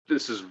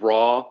This is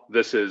raw.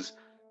 This is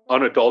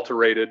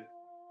unadulterated.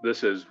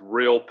 This is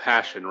real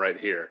passion right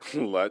here.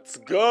 Let's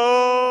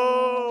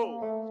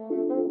go!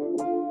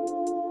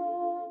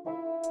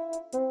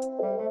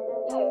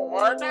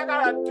 We're not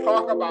gonna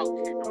talk about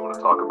I want to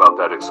talk about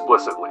that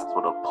explicitly. That's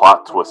when a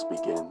plot twist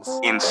begins.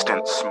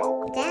 instant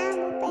smoke.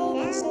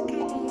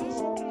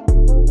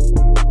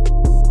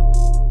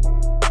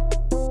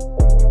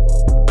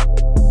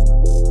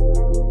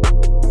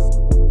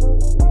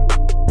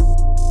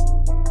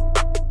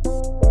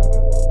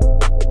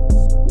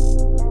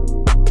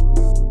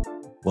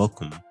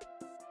 Welcome.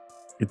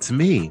 It's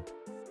me,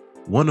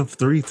 one of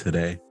three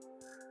today.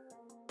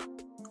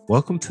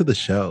 Welcome to the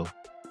show.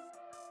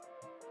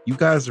 You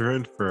guys are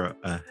in for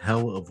a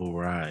hell of a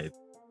ride.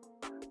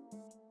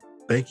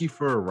 Thank you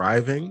for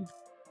arriving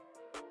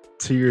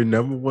to your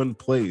number one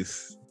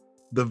place,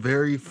 the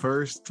very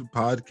first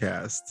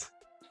podcast,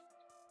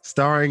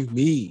 starring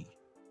me,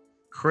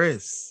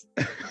 Chris.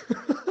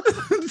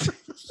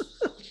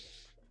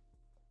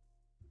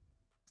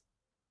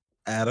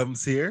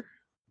 Adam's here.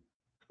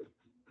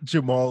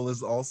 Jamal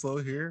is also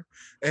here.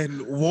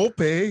 And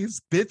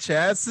Wolpe's bitch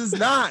ass is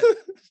not.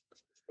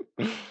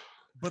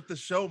 But the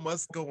show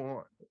must go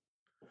on.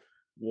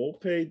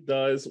 Wolpe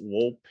does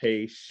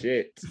Wolpe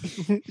shit.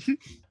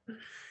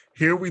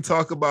 Here we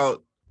talk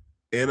about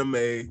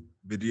anime,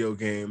 video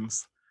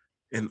games,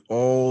 and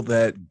all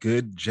that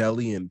good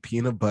jelly and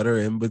peanut butter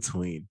in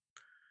between.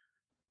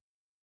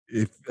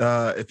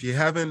 If you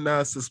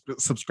haven't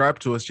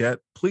subscribed to us yet,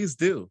 please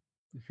do.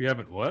 If you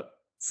haven't what?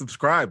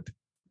 Subscribed.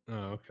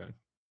 Oh, okay.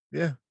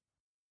 Yeah.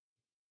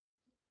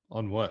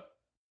 On what?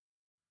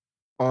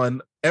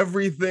 On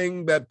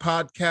everything that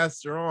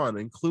podcasts are on,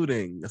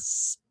 including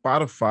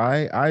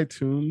Spotify,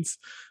 iTunes,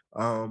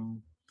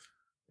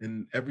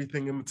 and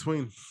everything in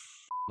between.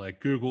 Like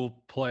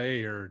Google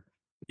Play or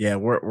Yeah,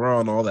 we're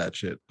on all that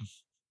shit.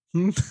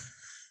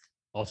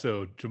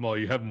 also Jamal,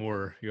 you have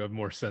more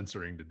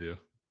censoring to do.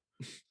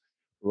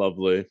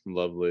 Lovely.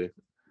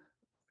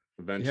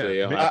 Eventually,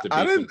 Yeah, it'll have to be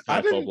some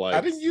type of like.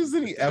 I didn't use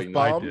any specific-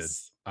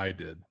 F-bombs. I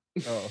did.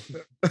 Oh.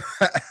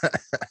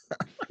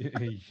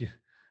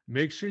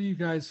 Make sure you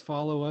guys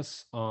follow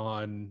us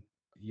on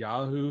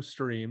Yahoo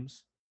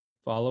Streams.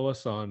 Follow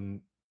us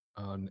on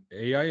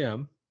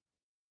AIM.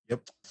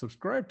 Yep.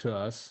 Subscribe to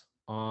us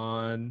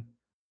on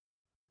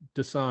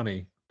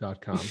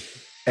Dasani.com.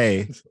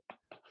 Hey,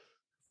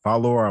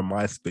 follow our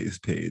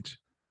MySpace page.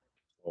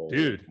 Oh,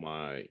 Dude.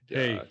 my gosh.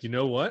 Hey, you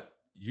know what?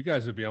 You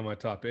guys would be on my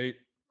top 8.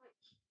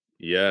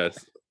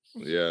 Yes.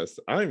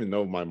 I don't even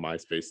know my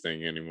MySpace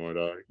thing anymore,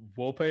 dog.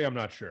 Wolpe, I'm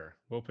not sure.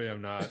 Wolpe, I'm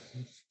not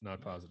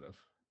positive.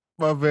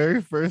 My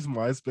very first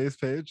MySpace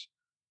page.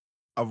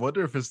 I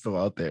wonder if it's still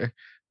out there.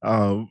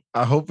 I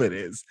hope it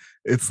is.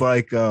 It's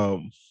like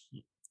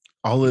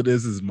all it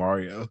is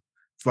Mario.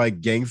 It's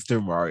like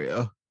gangster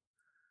Mario.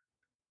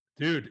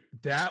 Dude,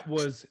 that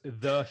was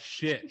the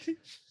shit.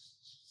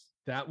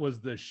 That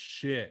was the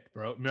shit,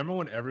 bro. Remember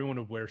when everyone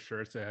would wear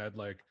shirts that had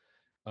like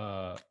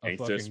a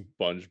Gangster fucking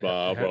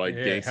SpongeBob or like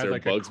gangster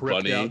like Bugs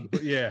Bunny.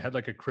 Had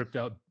like a cripped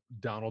out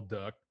Donald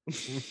Duck.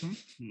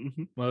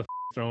 Mother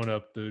throwing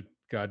up the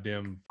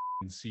goddamn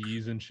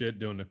C's and shit,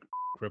 doing the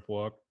crip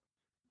walk.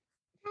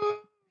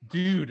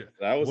 Dude,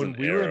 That was when an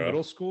we were in era.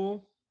 middle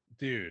school,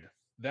 dude,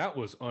 that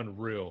was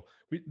unreal.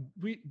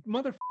 We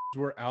mother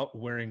were out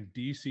wearing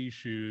DC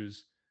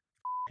shoes,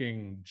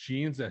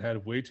 jeans that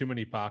had way too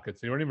many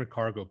pockets. They weren't even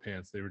cargo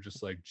pants. They were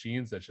just like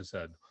jeans that just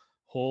had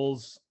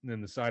holes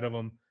in the side of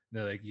them. And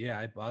they're like, yeah,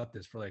 I bought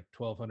this for like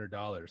 $1,200.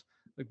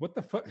 Like, what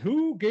the fuck?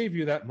 Who gave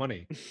you that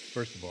money?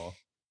 First of all.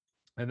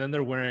 And then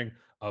they're wearing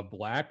a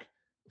black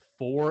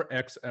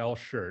 4XL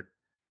shirt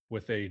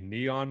with a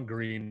neon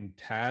green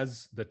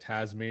the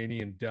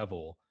Tasmanian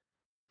devil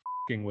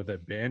with a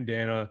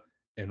bandana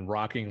and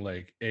rocking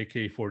like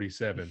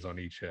AK-47s on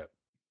each hip.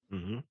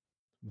 Mm-hmm.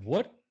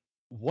 What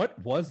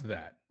was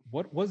that?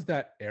 What was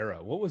that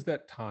era? What was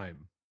that time?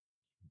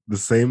 The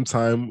same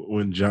time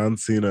when John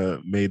Cena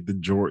made the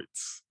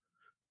jorts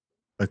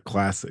a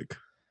classic.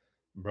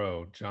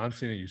 Bro, John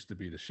Cena used to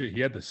be the shit. He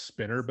had the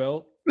spinner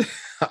belt.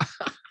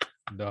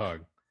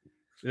 Dog.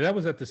 That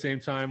was at the same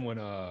time when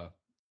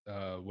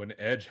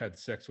Edge had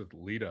sex with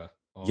Lita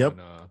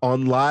on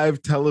on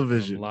live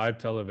television.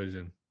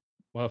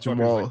 Motherfuckers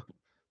Jamal, like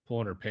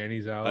pulling her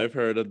panties out. I've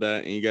heard of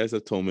that, and you guys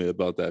have told me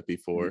about that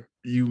before.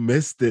 you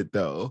missed it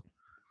though.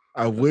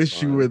 I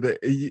wish you were there.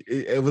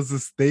 It was a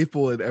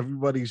staple in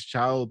everybody's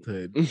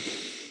childhood.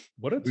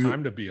 What a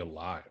time to be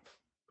alive.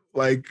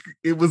 Like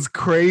it was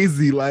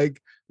crazy.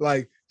 Like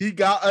he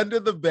got under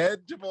the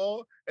bed,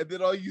 Jamal, and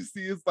then all you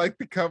see is like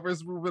the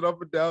covers moving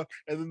up and down,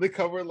 and then the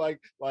cover like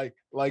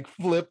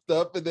flipped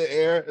up in the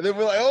air, and then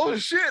we're like, oh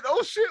shit,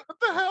 what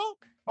the hell?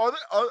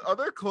 Are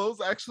their clothes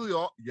actually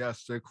off?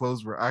 Yes, their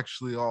clothes were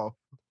actually off.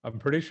 I'm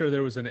pretty sure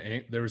there was an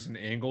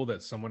angle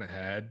that someone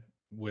had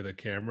with a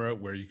camera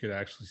where you could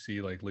actually see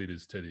like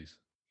Lita's titties.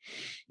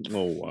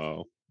 Oh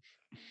wow.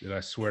 Dude, I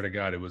swear to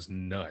God, it was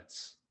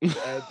nuts.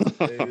 That's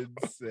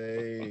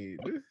insane.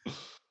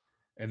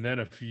 And then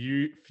a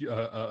few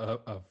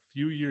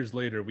years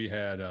later, we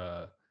had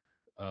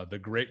the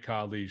Great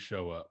Khali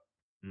show up,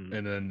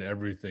 and then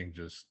everything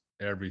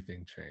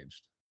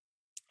changed.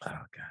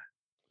 Oh god,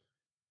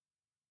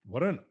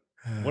 What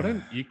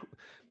an equal.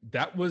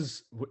 That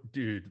was,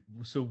 dude.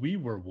 So we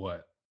were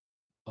what,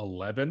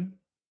 11,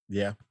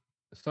 yeah.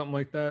 something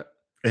like that,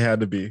 It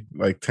had to be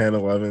like 10,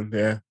 11.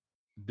 Yeah.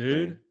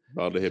 dude.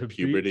 About to hit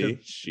puberty.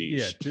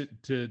 Sheesh.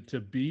 To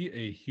be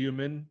a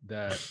human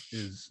that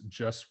is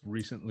just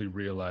recently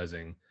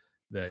realizing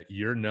that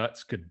your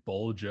nuts could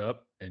bulge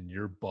up and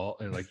your ball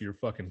and like your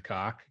fucking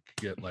cock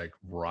could get like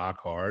rock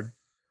hard.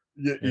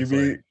 Yeah, It's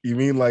you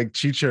mean like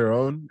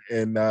Chicharron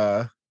in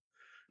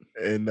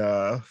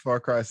Far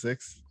Cry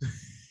 6?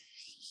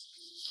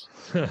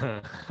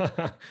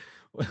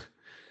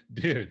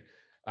 Dude,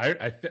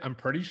 I'm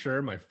pretty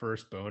sure my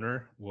first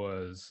boner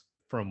was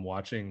from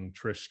watching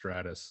Trish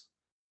Stratus,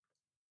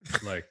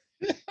 like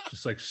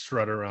just like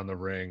strut around the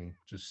ring,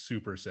 just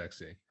super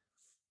sexy.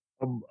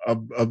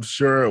 I'm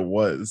sure it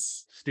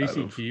was.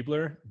 Stacy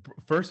Keibler.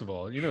 First of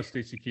all, you know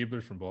Stacy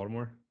Keibler's from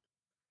Baltimore.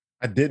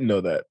 I didn't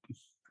know that.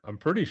 I'm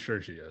pretty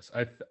sure she is.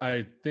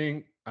 I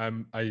think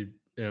I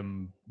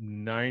am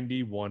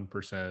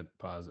 91%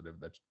 positive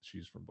that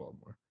she's from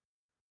Baltimore.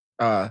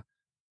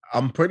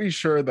 I'm pretty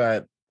sure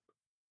that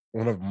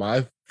one of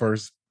my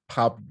first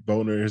pop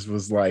boners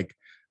was like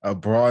a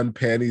bra and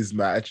panties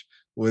match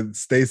with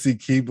Stacy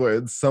Keibler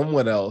and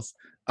someone else.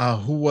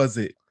 Who was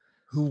it?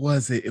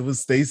 It was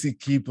Stacy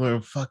Keibler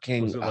and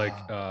fucking. Was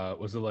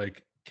it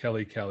like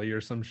Kelly or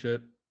some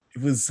shit?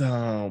 It was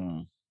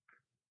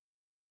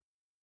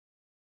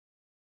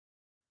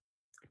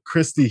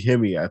Christy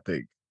Hemme, I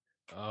think.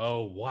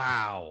 Oh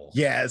wow.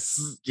 Yes.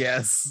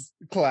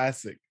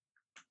 Classic.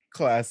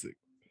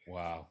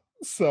 Wow.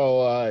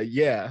 So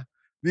yeah.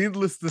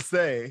 Needless to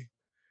say,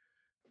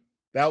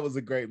 that was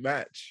a great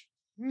match.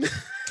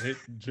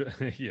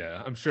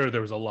 Yeah, I'm sure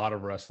there was a lot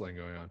of wrestling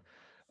going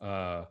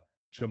on.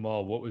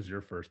 Jamal, what was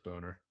your first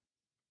boner?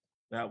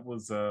 That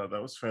was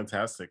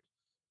fantastic.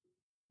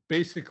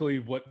 Basically,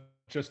 what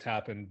just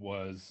happened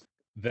was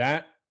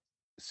that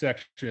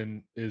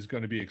section is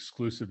going to be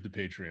exclusive to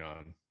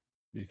Patreon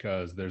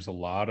because there's a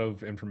lot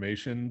of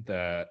information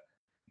that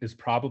is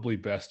probably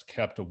best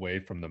kept away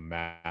from the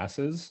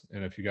masses.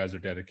 And if you guys are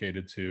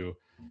dedicated to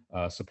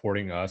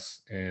supporting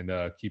us and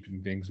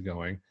keeping things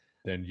going,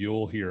 then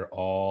you'll hear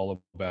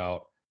all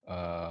about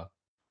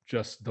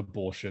just the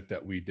bullshit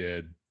that we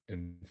did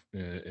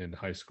in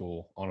high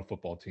school on a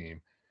football team.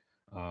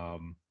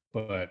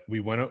 But we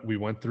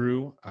went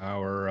through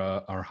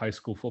our high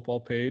school football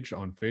page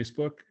on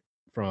Facebook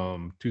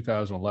from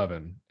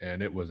 2011,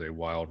 and it was a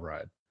wild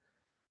ride.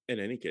 In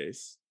any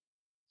case,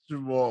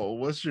 Jamal,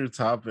 what's your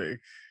topic?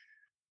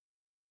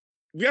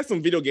 we got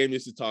some video game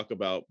news to talk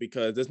about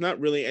because there's not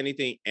really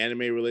anything anime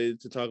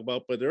related to talk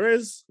about, but there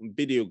is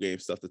video game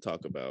stuff to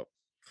talk about.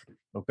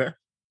 Okay.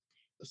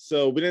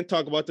 So we didn't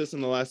talk about this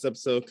in the last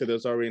episode because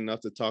there's already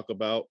enough to talk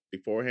about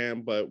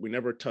beforehand, but we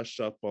never touched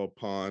up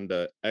upon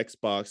the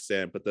Xbox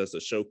and Bethesda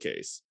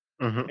showcase.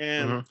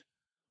 And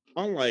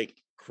unlike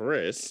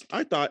Chris,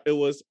 I thought it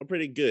was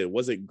pretty good.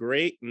 Was it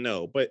great?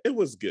 No, but it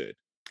was good.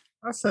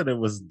 I said it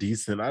was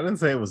decent. I didn't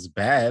say it was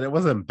bad. It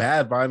wasn't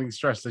bad by any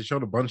stretch. They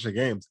showed a bunch of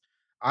games.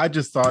 I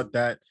just thought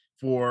that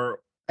for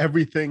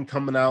everything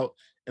coming out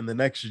in the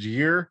next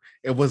year,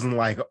 it wasn't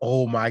like,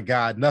 oh my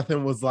God,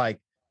 nothing was like,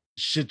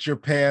 shit your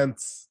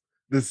pants.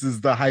 This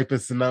is the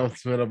hypest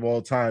announcement of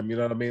all time. You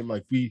know what I mean?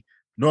 Like we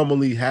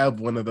normally have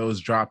one of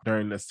those drop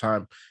during this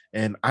time.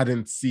 And I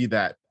didn't see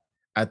that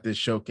at this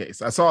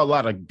showcase. I saw a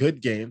lot of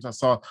good games. I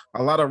saw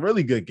a lot of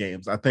really good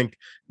games. I think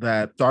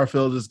that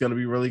Starfield is going to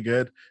be really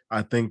good.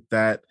 I think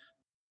that,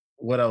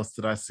 what else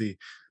did I see?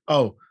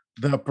 Oh,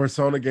 the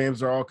Persona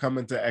games are all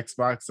coming to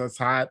Xbox. That's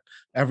hot.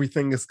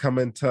 Everything is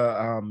coming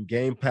to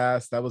Game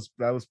Pass. That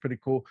was pretty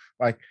cool.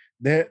 Like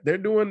they're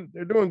doing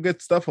good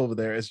stuff over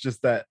there. It's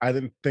just that I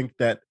didn't think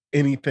that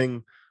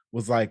anything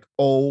was like,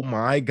 oh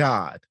my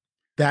God,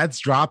 that's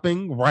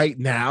dropping right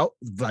now.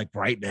 Like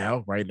right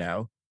now.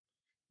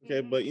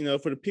 Okay, but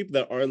for the people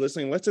that are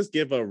listening, let's just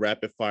give a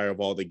rapid fire of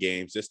all the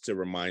games just to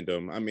remind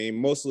them. I mean,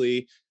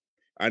 mostly,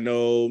 I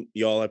know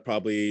y'all have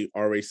probably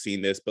already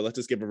seen this, but let's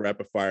just give a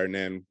rapid fire and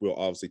then we'll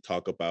obviously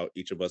talk about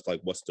each of us, like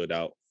what stood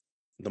out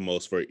the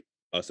most for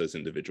us as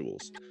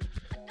individuals.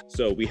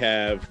 So we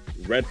have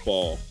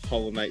Redfall,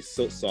 Hollow Knight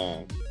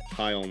Silksong,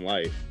 High on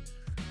Life.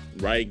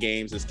 Riot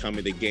Games is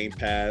coming to Game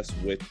Pass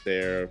with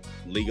their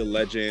League of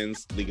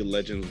Legends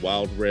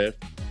Wild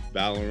Rift,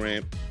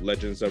 Valorant,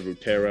 Legends of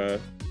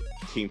Runeterra,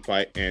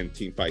 Teamfight, and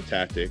Teamfight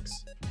Tactics.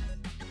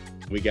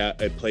 We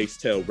got A Plague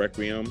Tale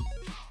Requiem,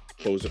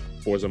 Forza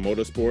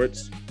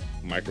Motorsports,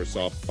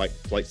 Microsoft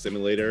Flight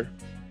Simulator.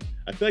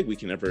 I feel like we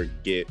can never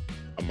get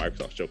a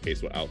Microsoft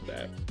showcase without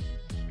that.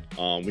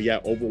 We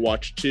got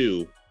Overwatch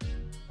 2,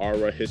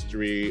 Aura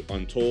History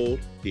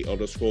Untold, The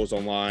Elder Scrolls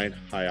Online,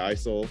 High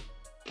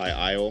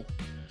Isle,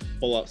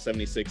 Fallout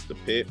 76 The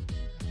Pit,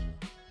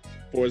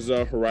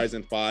 Forza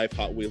Horizon 5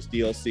 Hot Wheels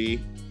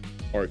DLC,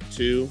 Arc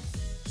 2,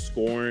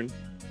 Scorn,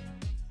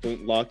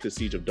 Flintlock: The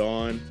Siege of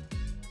Dawn,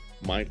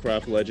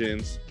 Minecraft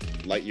Legends,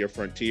 Lightyear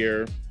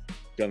Frontier,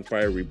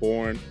 Gunfire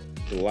Reborn,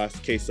 The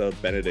Last Case of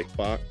Benedict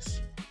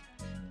Fox,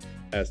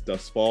 As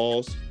Dusk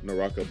Falls,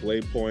 Naraka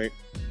Blade Point,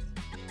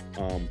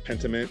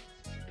 Pentiment,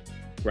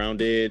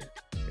 Grounded,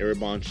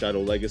 Erebon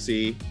Shadow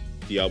Legacy,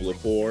 Diablo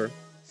 4,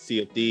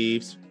 Sea of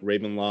Thieves,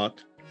 Ravenlock,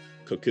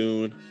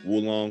 Cocoon,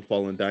 Wulong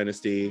Fallen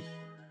Dynasty,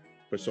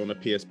 Persona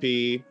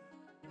PSP,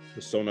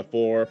 Persona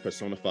 4,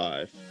 Persona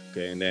 5.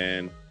 Okay, and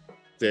then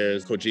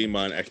there's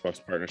Kojima and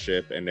Xbox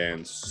partnership, and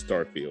then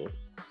Starfield.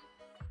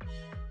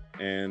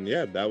 And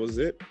yeah, that was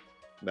it.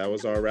 That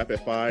was our rapid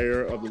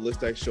fire of the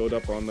list that showed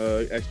up on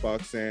the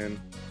Xbox and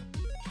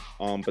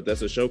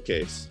Bethesda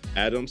showcase.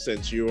 Adam,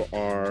 since you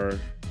are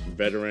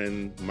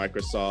veteran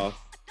Microsoft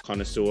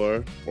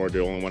connoisseur, or the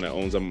only one that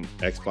owns an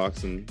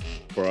Xbox, and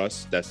for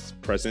us that's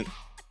present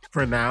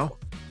For now,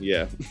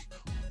 yeah.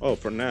 Oh,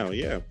 for now,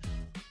 yeah.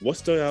 What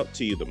stood out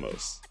to you the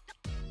most?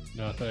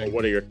 Nothing. Or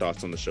what are your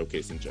thoughts on the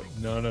showcase in general?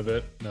 None of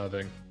it.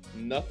 Nothing.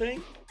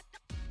 Nothing?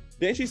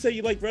 Didn't she say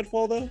you like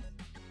Redfall though?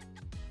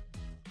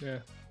 Yeah.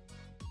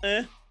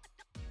 Eh.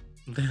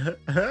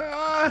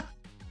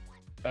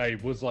 I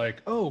was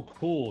like, oh,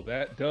 cool.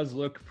 That does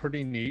look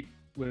pretty neat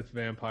with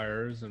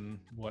vampires and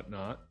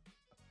whatnot.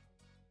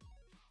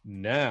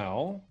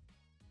 Now,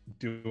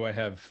 do I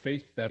have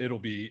faith that it'll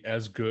be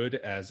as good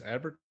as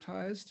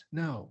advertised?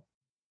 No,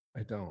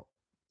 I don't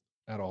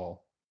at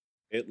all.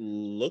 It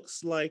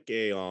looks like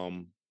a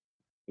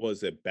what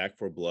is it, Back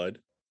for Blood?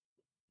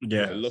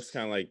 yeah. It looks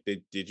kind of like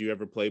did you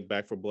ever play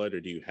Back for Blood, or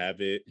do you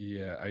have it?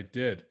 Yeah, I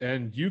did.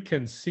 And you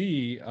can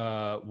see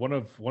one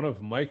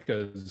of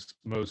Micah's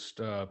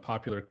most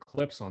popular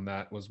clips on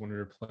that was when we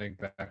were playing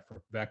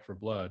Back for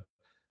Blood.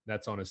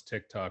 That's on his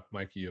TikTok,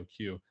 Mikey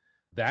OQ.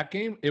 That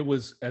game, it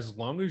was, as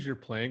long as you're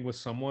playing with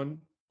someone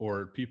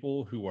or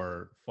people who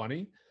are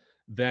funny,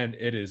 then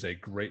it is a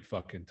great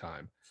fucking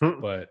time.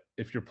 But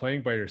if you're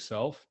playing by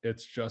yourself,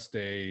 it's just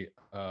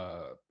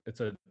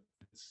it's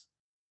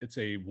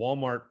a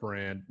Walmart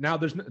brand. Now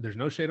there's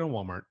no shade on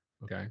Walmart,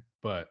 okay?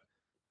 But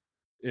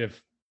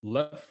if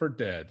Left 4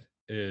 Dead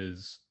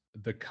is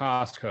the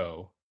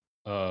Costco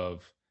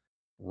of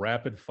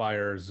rapid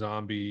fire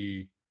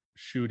zombie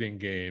shooting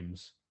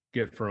games,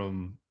 get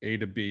from A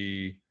to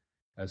B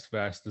as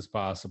fast as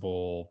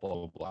possible, blah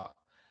blah blah.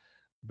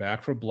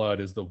 Back for Blood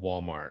is the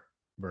Walmart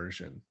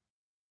version.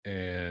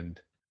 And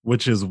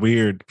Which is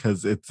weird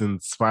because it's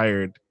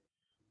inspired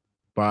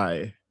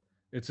by.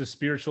 it's a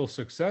spiritual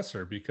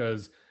successor,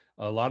 because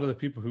a lot of the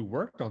people who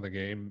worked on the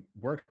game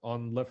worked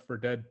on Left 4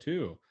 Dead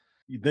 2.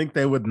 You think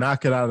they would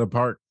knock it out of the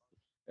park?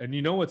 And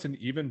you know what's an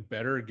even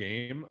better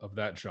game of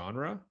that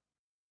genre?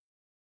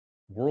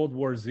 World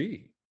War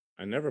Z.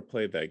 I never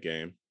played that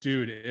game.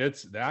 Dude,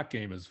 that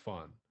game is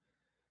fun.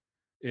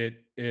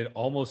 It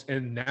almost,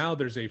 and now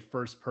there's a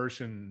first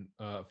person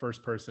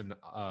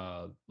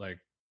like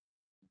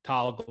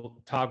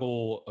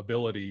toggle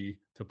ability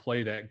to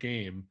play that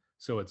game,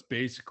 so it's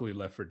basically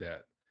Left 4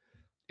 Dead,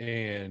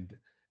 and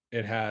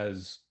it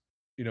has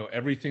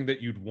everything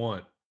that you'd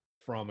want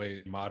from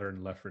a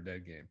modern Left 4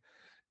 Dead game.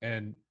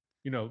 And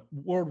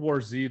World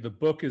War Z, the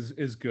book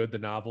is good, the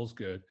novel's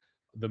good,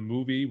 the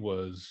movie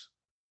was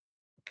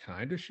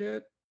kind of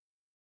shit.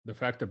 The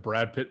fact that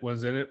Brad Pitt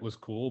was in it was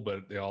cool,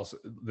 but they also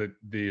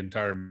the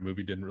entire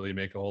movie didn't really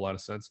make a whole lot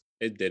of sense.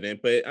 It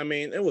didn't, but I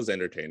mean, it was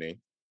entertaining.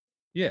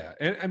 Yeah,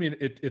 and I mean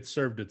it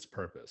served its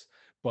purpose,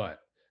 but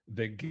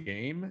the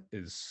game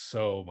is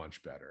so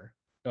much better.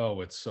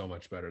 Oh, it's so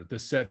much better. The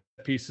set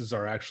pieces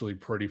are actually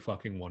pretty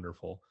fucking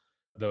wonderful.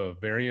 The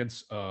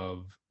variants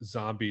of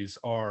zombies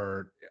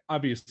are,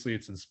 obviously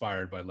it's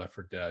inspired by Left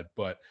 4 Dead,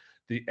 but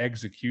the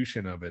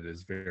execution of it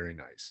is very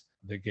nice.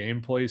 The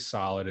gameplay is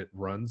solid. It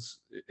runs,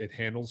 it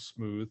handles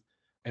smooth.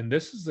 And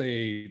this is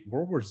a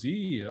World War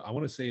Z, I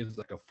want to say is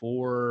like a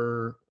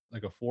four,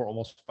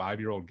 almost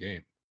 5-year-old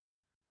game.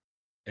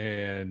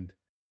 And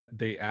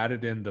they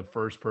added in the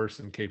first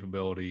person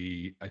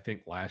capability, I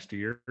think last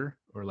year,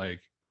 or like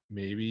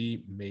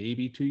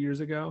maybe 2 years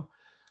ago.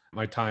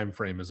 My time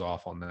frame is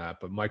off on that,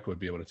 but Mike would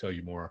be able to tell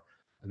you more.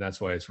 And that's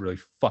why it's really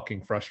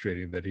fucking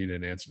frustrating that he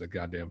didn't answer the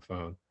goddamn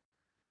phone.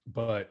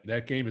 But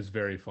that game is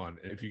very fun.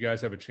 If you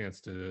guys have a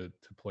chance to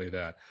play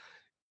that,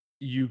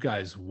 you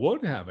guys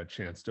would have a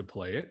chance to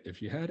play it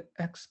if you had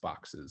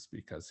Xboxes,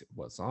 because it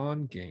was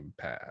on Game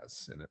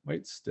Pass, and it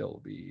might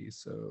still be.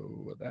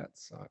 So that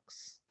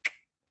sucks.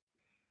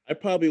 I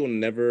probably will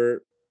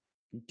never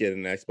get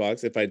an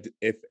Xbox.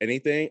 If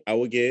anything, I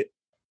would get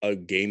a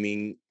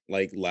gaming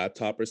like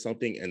laptop or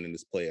something, and then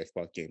just play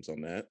Xbox games on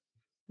that.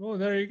 Well,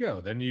 there you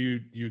go. Then you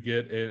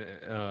get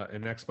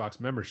an Xbox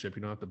membership.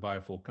 You don't have to buy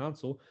a full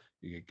console.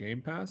 You get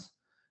Game Pass,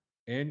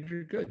 and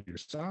you're good. You're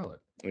solid.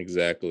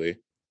 Exactly.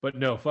 But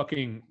no,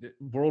 fucking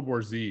World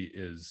War Z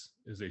is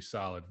a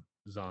solid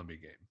zombie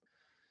game.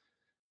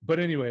 But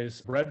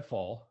anyways,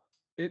 Redfall,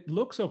 it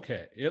looks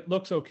okay.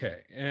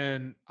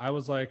 And I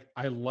was like,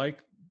 I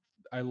like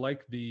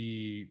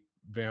the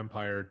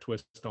vampire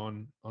twist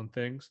on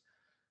things.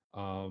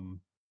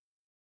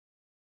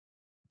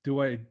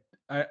 Do I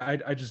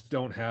I just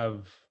don't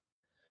have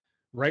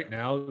right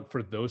now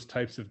for those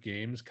types of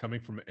games coming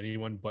from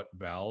anyone but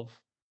Valve.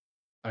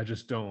 I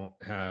just don't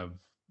have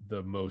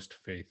the most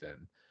faith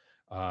in.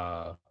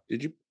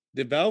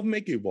 Did Valve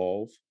make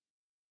Evolve?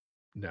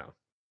 No.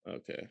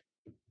 Okay.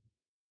 I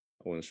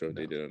wasn't sure if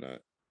they did or not.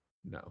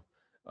 No.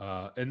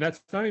 And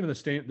that's not even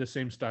the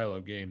same style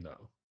of game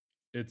though.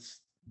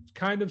 It's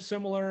kind of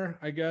similar,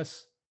 I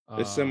guess.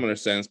 It's similar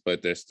sense,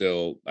 but they're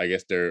still, I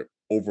guess their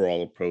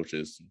overall approach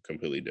is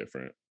completely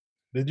different.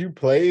 Did you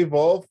play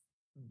Evolve,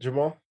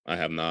 Jamal? I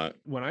have not.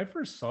 When I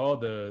first saw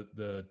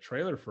the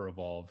trailer for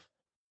Evolve,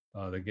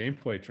 the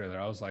gameplay trailer,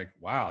 I was like,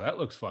 wow, that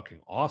looks fucking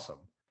awesome.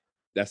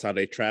 That's how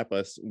they trap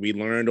us. We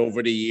learned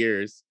over the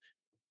years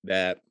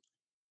that,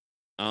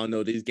 I don't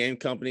know, these game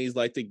companies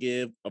like to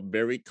give a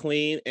very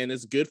clean, and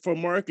it's good for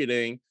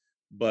marketing,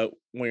 but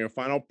when your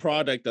final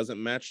product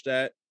doesn't match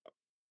that,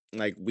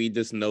 like, we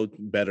just know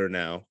better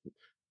now.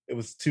 It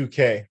was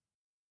 2K.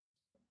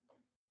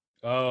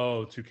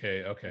 Oh,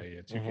 2K. Okay,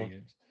 yeah, 2K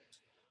games.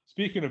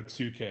 Speaking of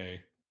 2K,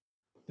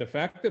 the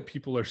fact that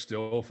people are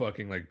still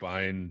fucking like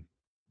buying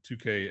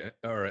 2K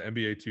or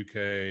NBA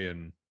 2K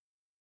and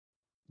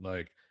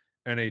like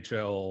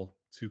NHL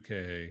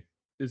 2K.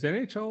 Is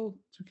NHL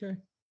 2K?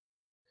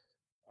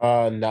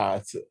 Nah,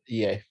 it's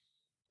EA.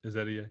 Is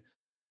that EA?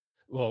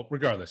 Well,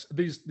 regardless,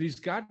 these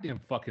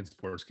goddamn fucking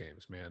sports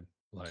games, man.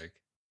 Like,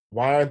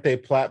 why aren't they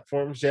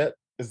platforms yet?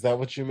 Is that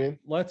what you mean?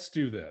 Let's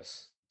do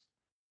this.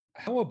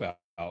 How about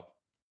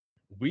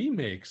we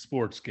make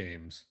sports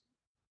games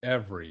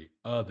every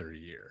other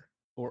year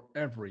or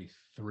every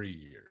 3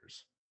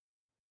 years?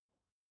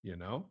 You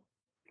know?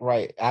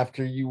 Right.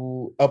 After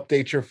you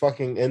update your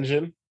fucking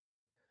engine?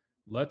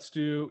 Let's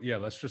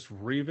just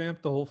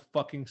revamp the whole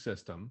fucking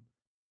system.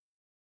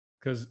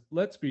 Because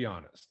let's be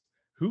honest,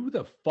 who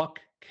the fuck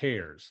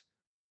cares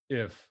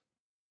if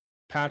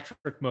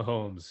Patrick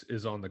Mahomes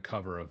is on the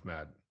cover of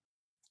Madden?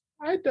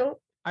 I don't.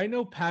 I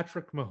know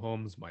Patrick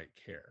Mahomes might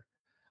care.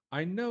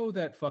 I know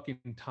that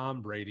fucking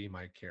Tom Brady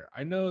might care.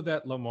 I know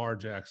that Lamar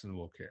Jackson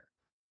will care.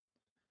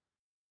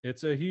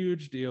 It's a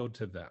huge deal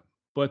to them.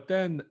 But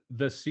then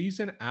the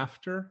season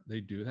after they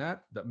do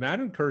that, the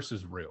Madden curse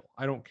is real.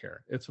 I don't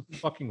care. It's a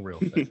fucking real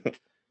thing.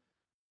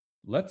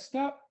 Let's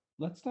stop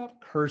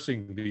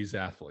cursing these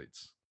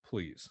athletes,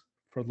 please.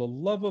 For the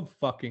love of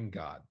fucking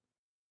God.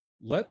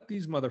 Let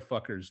these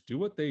motherfuckers do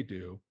what they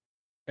do.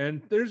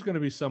 And there's going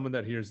to be someone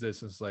that hears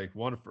this and is like,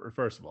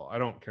 first of all, I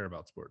don't care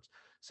about sports.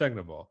 Second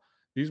of all,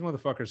 these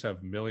motherfuckers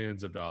have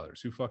millions of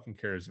dollars. Who fucking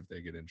cares if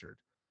they get injured?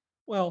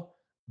 Well,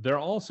 they're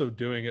also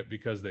doing it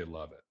because they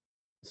love it.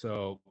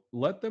 So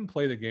let them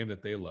play the game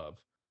that they love.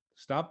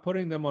 Stop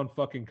putting them on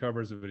fucking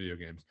covers of video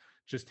games.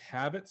 Just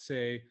have it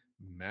say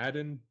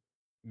Madden.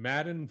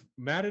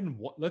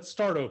 Let's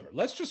start over.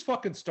 Let's just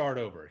fucking start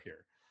over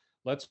here.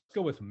 Let's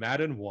go with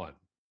Madden 1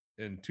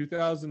 in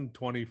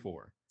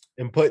 2024.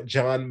 And put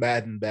John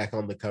Madden back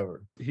on the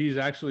cover. He's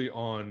actually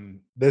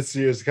on this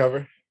year's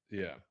cover.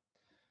 Yeah.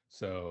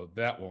 So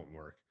that won't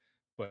work.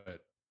 But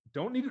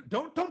don't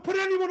put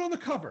anyone on the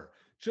cover.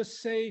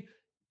 Just say,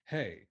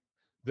 hey,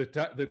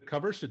 the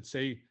cover should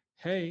say,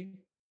 hey,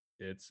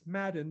 it's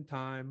Madden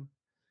time.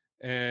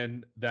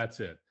 And that's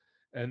it.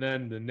 And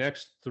then the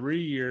next 3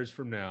 years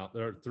from now,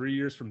 or 3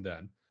 years from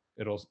then,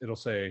 it'll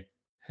say,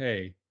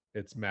 hey,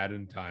 it's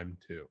Madden time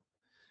too.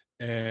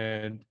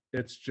 And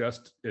it's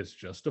just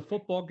a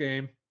football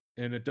game,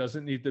 and it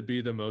doesn't need to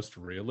be the most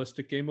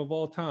realistic game of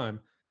all time.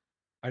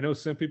 I know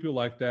some people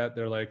like that.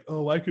 They're like,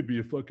 oh, I could be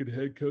a fucking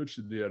head coach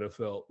in the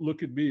NFL.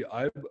 Look at me.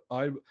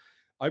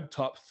 I'm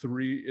top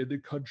 3 in the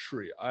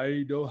country.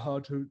 I know how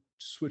to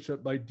switch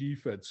up my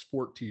defense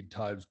 14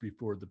 times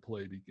before the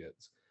play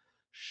begins.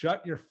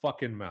 Shut your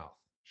fucking mouth.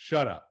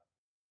 Shut up.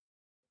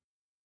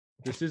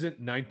 This isn't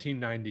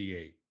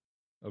 1998.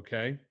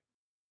 Okay?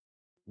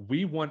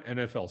 We want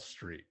NFL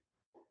Street.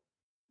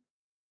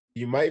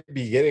 You might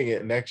be getting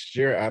it next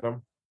year,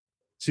 Adam.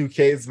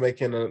 2K's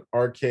making an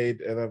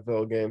arcade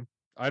NFL game.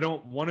 I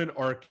don't want an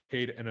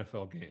arcade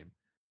NFL game.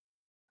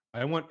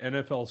 I want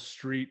NFL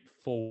Street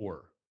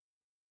 4.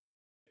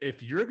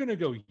 If you're going to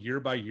go year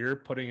by year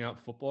putting out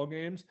football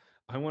games,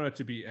 I want it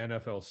to be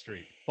NFL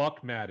Street.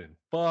 Fuck Madden.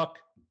 Fuck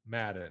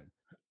Madden.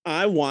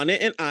 I want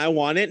it, and I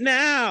want it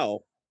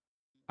now.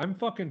 I'm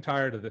fucking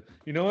tired of it.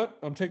 You know what?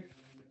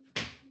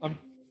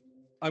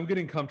 I'm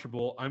getting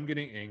comfortable. I'm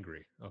getting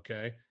angry.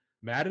 Okay.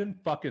 Madden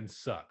fucking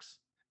sucks.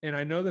 And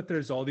I know that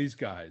there's all these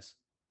guys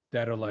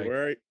that are like,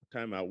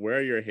 time out. Where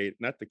are your hate?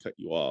 Not to cut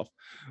you off,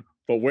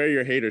 but where are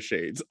your hater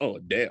shades? Oh,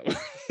 damn.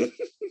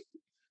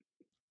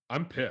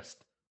 I'm pissed.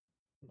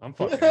 I'm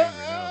fucking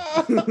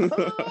angry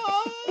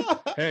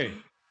now. Hey,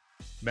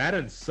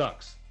 Madden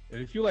sucks.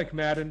 And if you like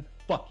Madden,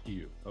 fuck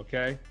you.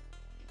 Okay.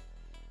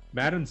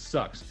 Madden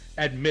sucks.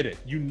 Admit it.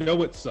 You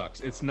know it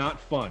sucks. It's not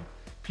fun.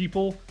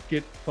 People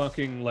get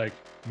fucking like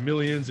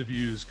millions of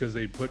views because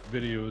they put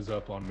videos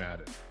up on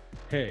Madden.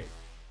 Hey,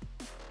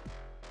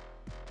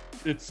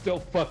 it still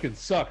fucking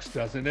sucks,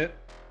 doesn't it?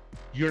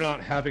 You're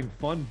not having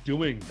fun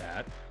doing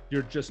that.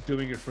 You're just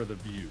doing it for the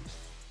views.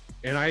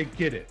 And I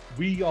get it.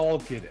 We all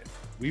get it.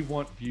 We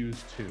want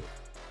views too.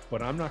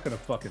 But I'm not gonna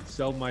fucking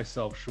sell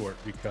myself short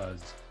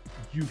because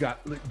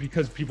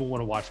people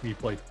want to watch me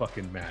play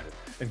fucking Madden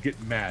and get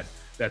mad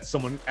that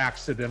someone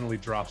accidentally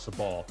drops a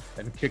ball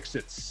and kicks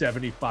it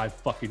 75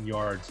 fucking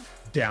yards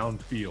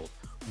downfield.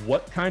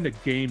 What kind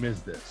of game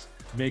is this?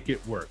 Make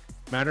it work.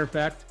 Matter of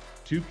fact,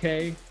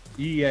 2K,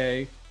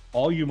 EA,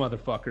 all you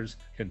motherfuckers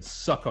can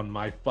suck on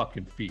my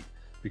fucking feet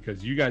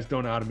because you guys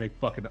don't know how to make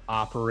fucking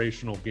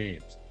operational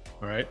games.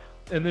 All right.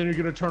 And then you're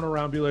going to turn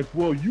around and be like,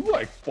 well, you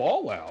like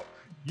Fallout.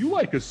 You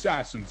like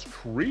Assassin's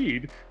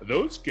Creed.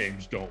 Those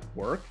games don't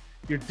work.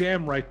 You're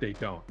damn right they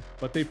don't.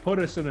 But they put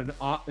us in an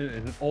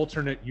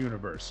alternate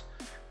universe.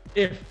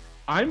 If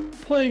I'm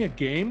playing a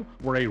game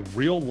where a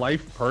real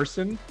life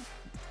person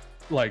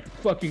like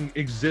fucking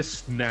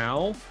exists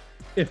now,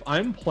 if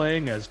I'm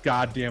playing as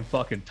goddamn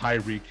fucking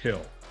Tyreek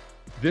Hill,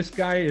 this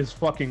guy is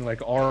fucking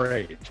like our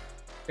age.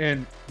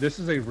 And this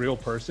is a real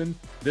person.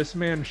 This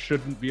man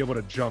shouldn't be able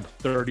to jump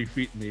 30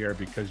 feet in the air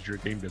because your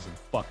game doesn't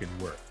fucking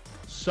work.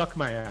 Suck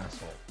my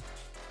asshole.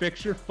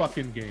 Fix your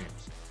fucking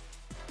games.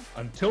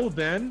 Until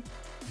then,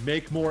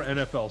 make more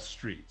NFL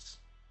Streets.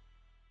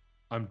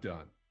 I'm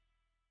done.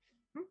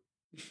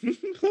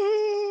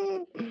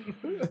 Tell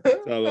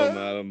him,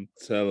 Adam.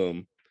 Tell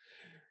him.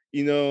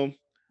 You know,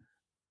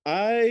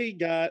 I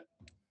got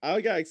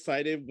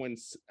excited when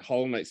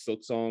Hollow Knight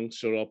Silksong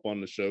showed up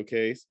on the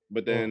showcase,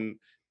 but then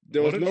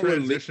there was what a no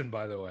transition,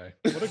 by the way.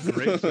 What a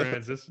great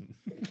transition.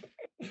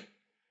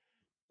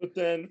 But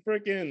then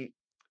freaking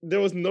there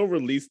was no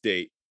release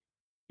date.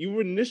 You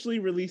initially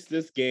released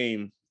this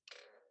game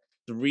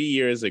 3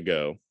 years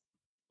ago.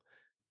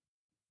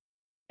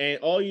 And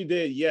all you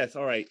did, yes,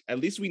 all right. At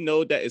least we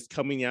know that it's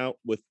coming out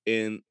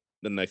within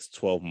the next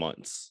 12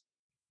 months.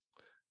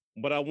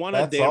 But I want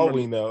That's all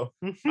we know.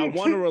 I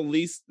want a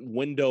release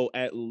window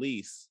at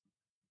least.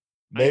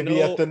 Maybe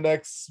at the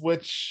next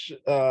Switch,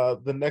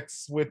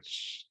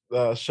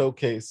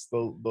 showcase,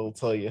 they'll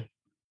tell you.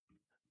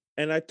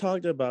 And I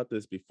talked about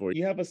this before.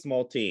 You have a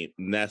small team,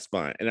 and that's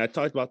fine. And I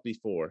talked about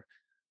before.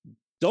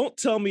 Don't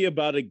tell me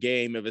about a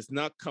game if it's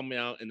not coming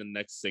out in the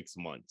next 6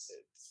 months.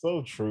 It's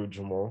so true,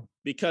 Jamal.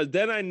 Because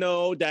then I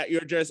know that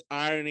you're just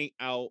ironing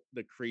out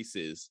the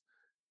creases.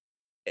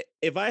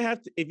 If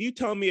you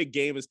tell me a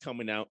game is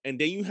coming out and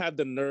then you have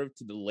the nerve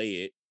to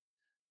delay it,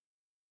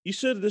 you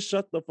should have just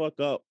shut the fuck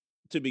up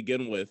to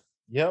begin with.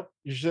 Yep,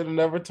 you should have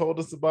never told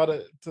us about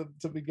it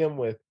to begin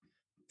with.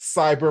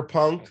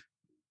 Cyberpunk,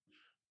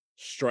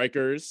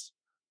 Strikers,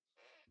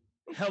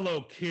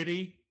 Hello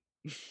Kitty.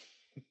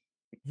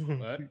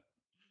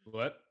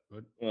 What?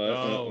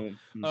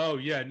 Oh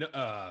yeah.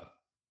 No,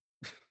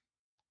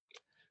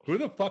 who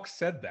the fuck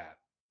said that?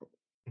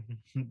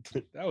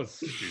 That was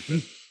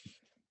stupid.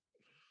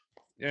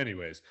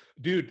 Anyways,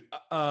 dude,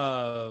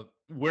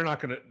 we're not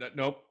gonna.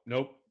 Nope.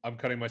 I'm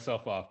cutting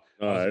myself off.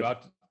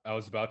 I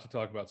was about to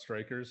talk about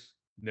Strikers.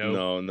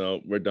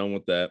 No, we're done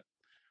with that.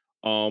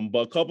 But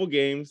a couple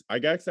games. I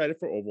got excited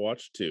for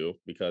Overwatch 2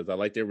 because I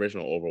like the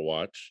original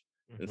Overwatch,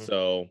 and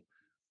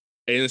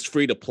it's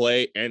free to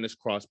play and it's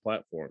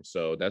cross-platform,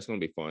 so that's gonna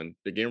be fun.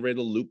 They're getting rid of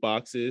the loot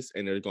boxes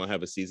and they're gonna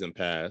have a season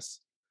pass.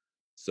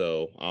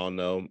 So I don't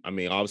know. I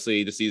mean,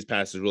 obviously the season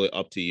pass is really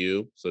up to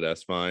you, so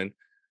that's fine.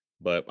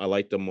 But I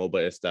like the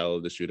MOBA style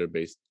of the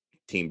shooter-based,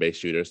 team-based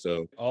shooter.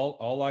 So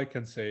all I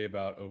can say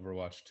about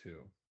Overwatch 2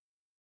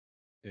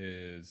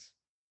 is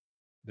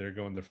they're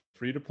going the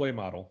free-to-play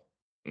model,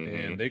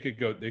 and they could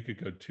go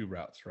two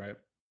routes, right?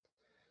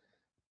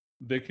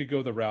 They could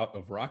go the route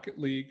of Rocket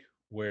League,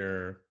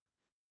 where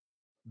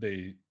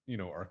they,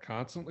 are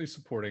constantly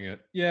supporting it.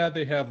 Yeah,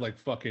 they have like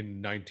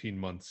fucking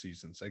 19-month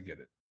seasons. I get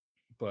it.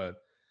 But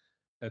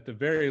at the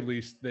very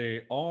least,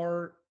 they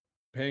are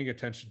paying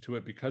attention to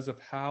it because of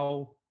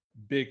how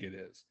big it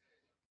is.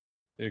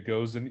 It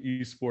goes in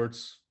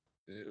esports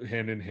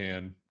hand in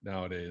hand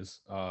nowadays.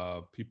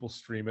 People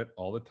stream it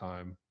all the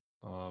time.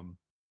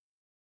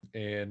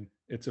 And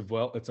it's a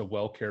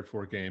well cared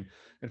for game.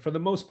 And for the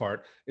most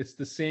part, it's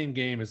the same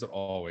game as it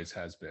always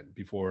has been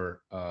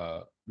before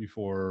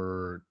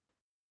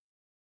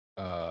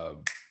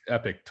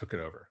Epic took it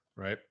over,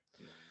 right?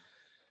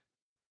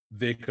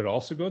 They could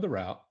also go the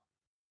route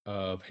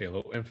of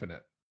Halo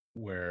Infinite,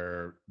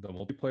 where the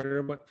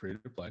multiplayer went free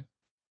to play,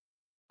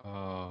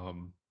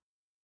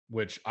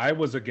 which I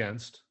was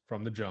against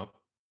from the jump,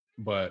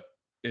 but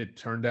it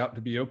turned out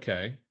to be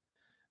okay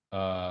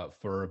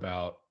for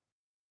about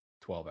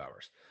 12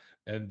 hours.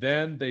 And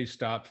then they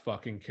stopped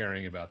fucking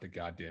caring about the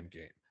goddamn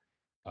game.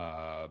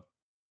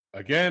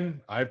 Again,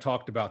 I've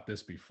talked about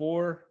this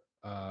before.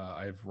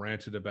 I've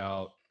ranted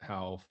about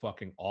how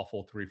fucking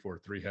awful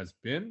 343 has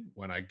been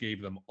when I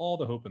gave them all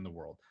the hope in the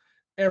world.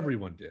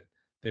 Everyone did.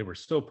 They were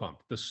so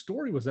pumped. The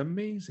story was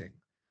amazing.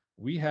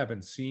 We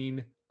haven't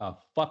seen a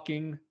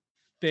fucking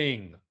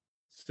thing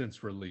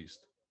since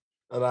released.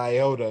 An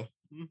iota.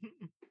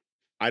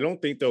 I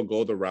don't think they'll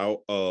go the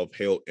route of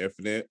Halo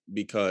Infinite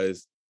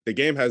because the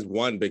game has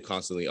been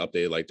constantly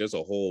updated. Like there's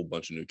a whole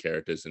bunch of new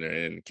characters in there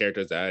and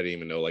characters that I didn't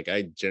even know. Like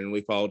I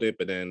generally followed it,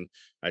 but then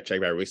I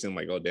checked back recently.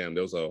 I'm like, oh damn,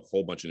 there was a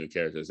whole bunch of new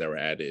characters that were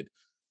added.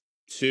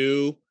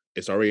 Two,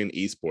 it's already in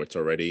esports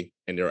already,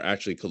 and they're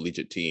actually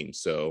collegiate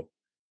teams. So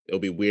it'll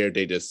be weird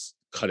they just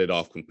cut it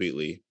off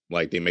completely.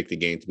 Like they make the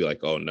game to be like,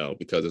 oh no,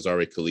 because there's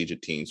already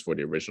collegiate teams for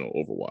the original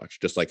Overwatch,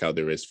 just like how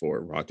there is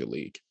for Rocket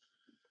League.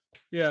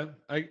 Yeah,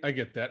 I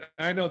get that.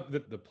 I know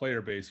that the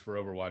player base for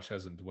Overwatch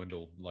hasn't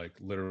dwindled like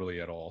literally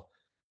at all.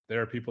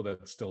 There are people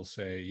that still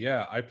say,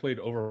 "Yeah, I played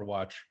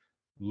Overwatch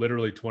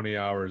literally 20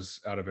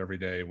 hours out of every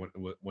day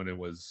when it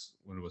was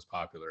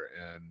popular,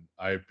 and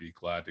I'd be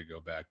glad to go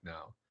back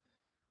now."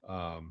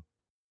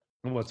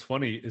 And what's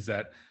funny is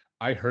that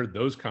I heard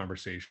those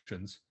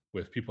conversations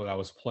with people that I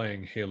was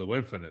playing Halo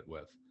Infinite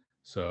with.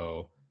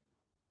 So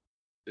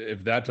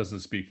if that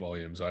doesn't speak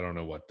volumes, I don't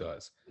know what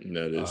does.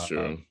 That is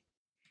true.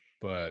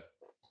 But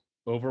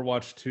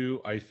Overwatch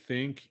 2, I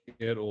think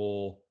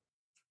it'll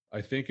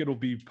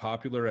be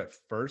popular at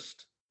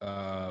first,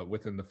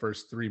 within the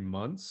first 3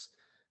 months,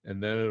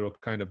 and then it'll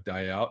kind of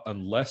die out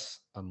unless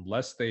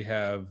they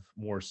have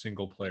more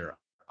single player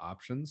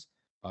options.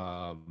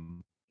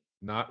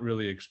 Not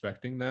really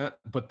expecting that,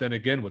 but then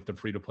again, with the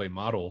free to play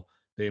model,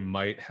 they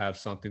might have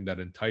something that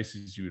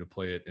entices you to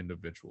play it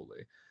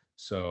individually.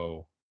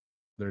 So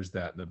there's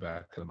that in the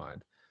back of the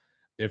mind.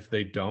 If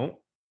they don't,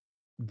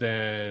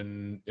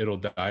 then it'll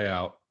die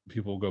out.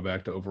 People go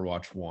back to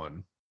Overwatch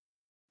 1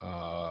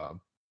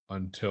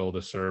 until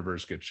the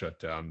servers get shut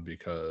down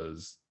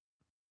because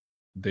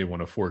they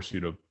want to force you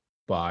to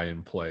buy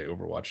and play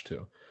Overwatch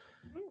 2.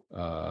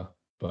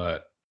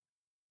 But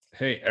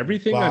hey,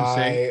 everything I'm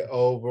saying,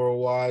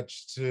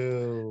 Overwatch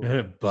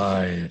 2.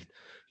 buy it.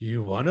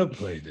 You want to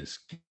play this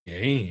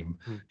game?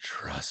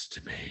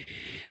 Trust me.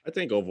 I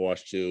think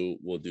Overwatch 2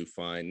 will do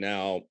fine.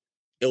 Now,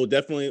 it will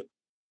definitely,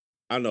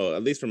 I don't know,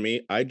 at least for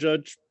me, I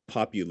judge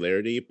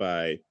popularity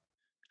by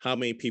how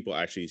many people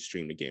actually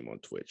stream the game on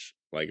Twitch.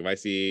 Like if I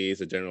see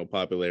it's a general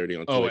popularity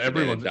on Twitch,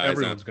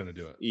 everyone's gonna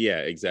do it.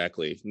 Yeah,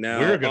 exactly. Now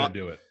we're gonna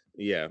do it.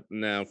 Yeah.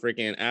 Now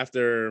freaking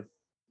after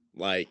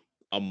like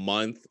a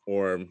month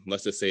or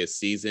let's just say a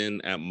season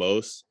at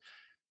most,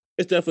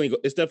 it's definitely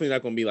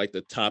not going to be like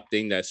the top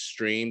thing that's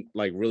streamed.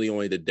 Like really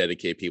only the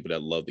dedicated people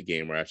that love the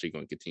game are actually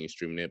going to continue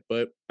streaming it.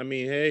 But I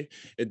mean, hey,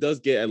 it does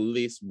get at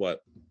least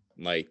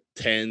like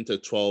 10 to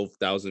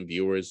 12,000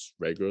 viewers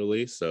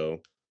regularly,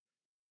 so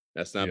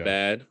that's not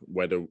bad.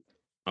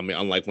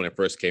 Unlike when it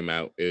first came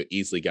out, it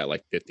easily got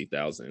like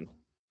 50,000.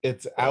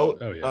 It's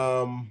out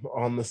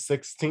on the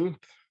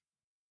 16th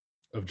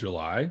of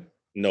July.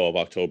 No, of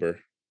October.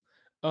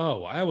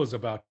 Oh, I was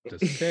about to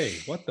say,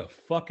 what the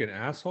fucking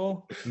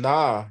asshole?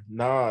 Nah.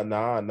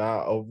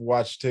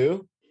 Overwatch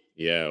 2?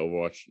 Yeah,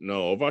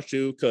 Overwatch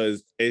 2,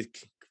 because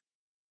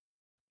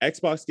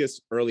Xbox gets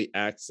early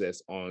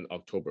access on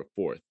October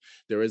 4th.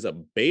 There is a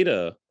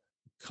beta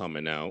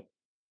coming out.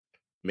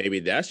 Maybe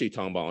they're actually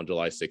talking about on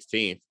July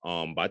 16th.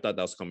 But I thought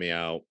that was coming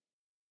out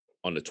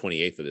on the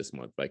 28th of this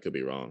month, but I could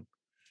be wrong.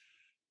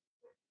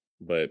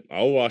 But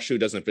Overwatch 2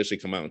 doesn't officially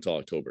come out until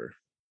October.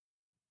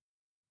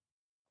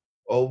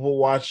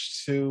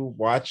 Overwatch 2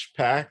 Watch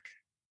Pack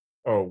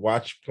or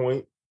Watch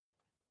Point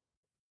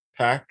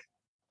Pack.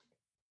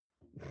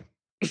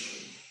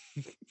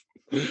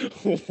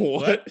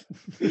 What?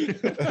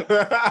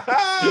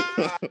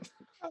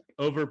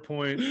 Over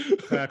point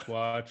pack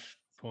watch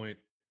point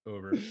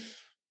over.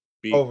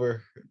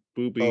 Over.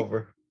 Boopy.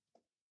 Over.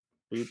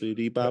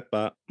 Boopity bop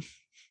bop.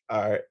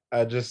 All right.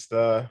 I just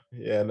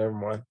never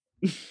mind.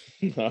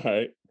 All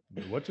right.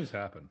 What just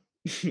happened?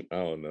 I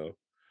don't know.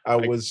 I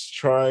was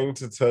trying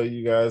to tell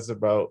you guys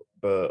about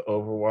the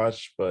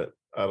Overwatch, but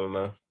I don't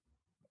know.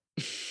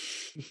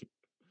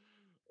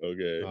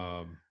 Okay.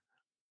 Okay.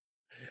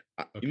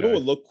 You know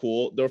what looked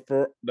cool?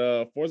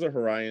 The Forza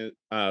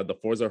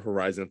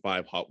Horizon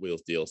 5 Hot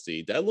Wheels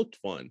DLC. That looked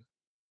fun.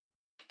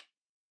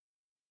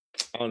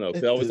 I don't know.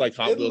 That was like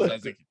Hot Wheels.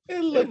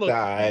 It looked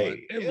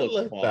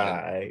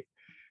fun.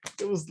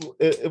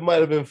 It might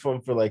have been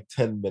fun for like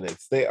 10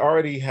 minutes. They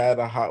already had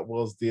a Hot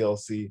Wheels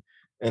DLC,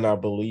 and I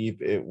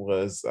believe it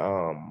was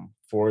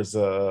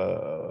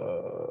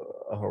Forza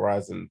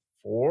Horizon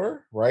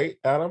 4, right,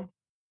 Adam?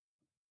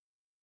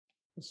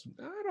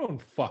 I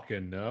don't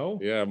fucking know.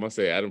 Yeah, I must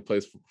say Adam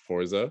plays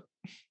Forza.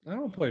 I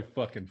don't play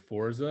fucking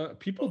Forza.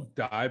 People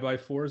die by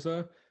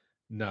Forza.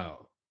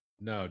 No,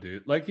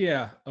 dude. Like,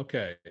 yeah,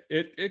 okay.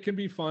 It can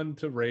be fun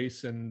to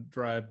race and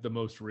drive the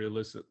most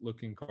realistic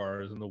looking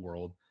cars in the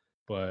world,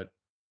 but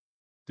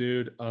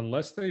dude,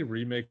 unless they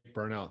remake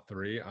Burnout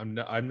 3,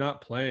 I'm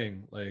not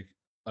playing like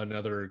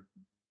another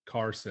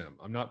car sim.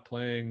 I'll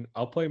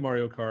play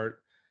Mario Kart.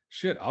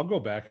 Shit, I'll go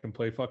back and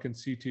play fucking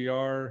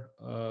CTR,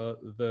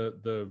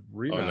 the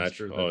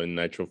remaster.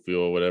 Nitro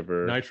Fuel or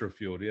whatever. Nitro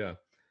Fueled, yeah.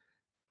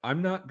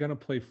 I'm not gonna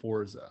play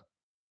Forza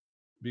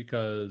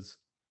because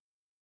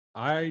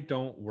I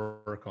don't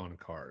work on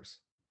cars.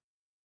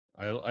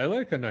 I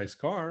like a nice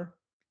car.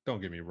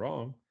 Don't get me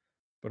wrong,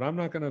 but I'm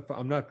not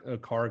a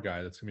car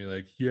guy that's gonna be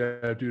like,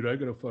 yeah, dude, I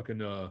gotta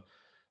fucking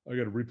I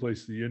got to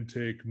replace the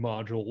intake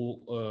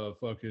module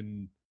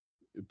fucking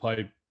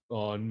pipe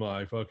on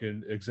my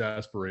fucking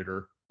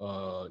exasperator.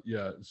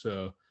 Yeah,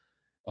 so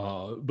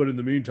but in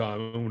the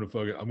meantime, I'm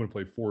gonna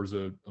play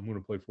Forza. I'm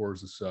gonna play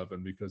Forza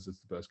 7 because it's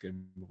the best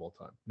game of all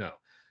time. No,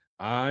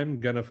 I'm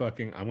gonna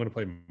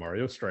play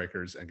Mario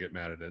Strikers and get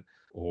mad at it,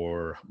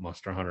 or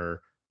Monster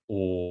Hunter,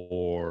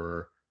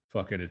 or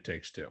fucking It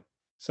Takes Two.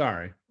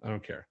 Sorry, I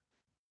don't care.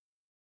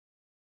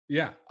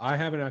 Yeah, I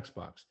have an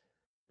Xbox,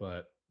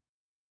 but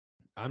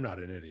I'm not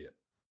an idiot.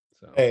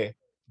 So Hey,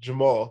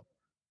 Jamal,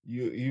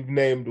 you've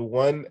named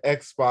one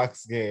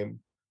Xbox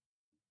game.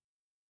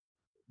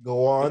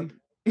 Go on.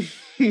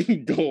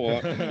 Go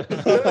on.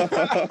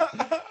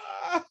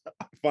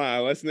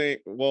 Fine. Let's name.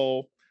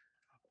 Well,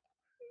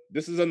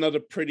 this is another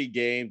pretty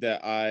game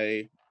that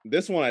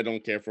this one I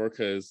don't care for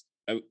because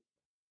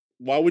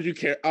why would you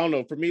care? I don't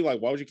know. For me,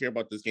 like, why would you care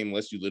about this game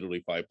unless you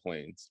literally fly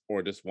planes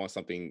or just want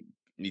something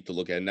neat to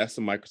look at? And that's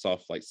the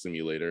Microsoft Flight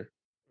Simulator.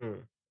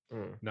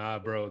 Nah,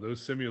 bro,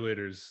 those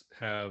simulators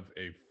have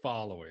a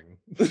following.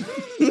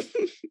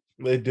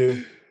 They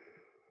do.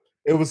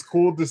 It was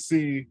cool to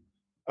see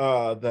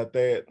that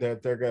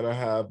they're gonna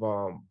have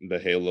the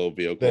Halo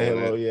vehicle. The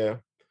Halo, yeah.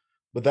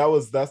 But that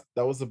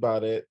was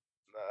about it.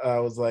 I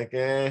was like,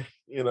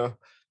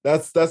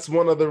 that's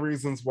one of the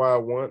reasons why I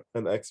want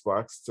an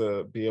Xbox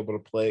to be able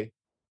to play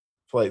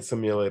Flight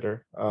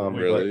Simulator.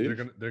 Really?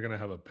 They're gonna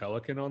have a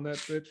Pelican on that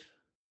bitch?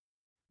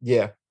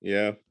 Yeah.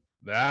 Yeah.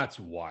 That's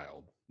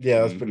wild.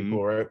 Yeah, that's pretty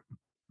cool, right?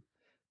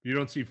 You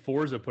don't see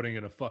Forza putting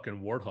in a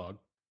fucking warthog.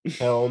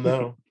 Hell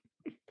no.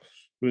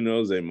 Who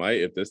knows? They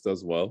might if this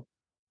does well.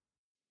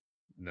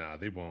 Nah,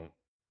 they won't.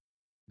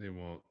 They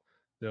won't.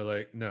 They're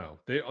like, no.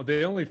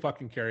 They only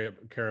fucking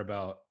care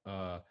about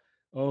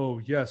oh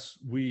yes,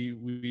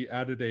 we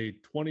added a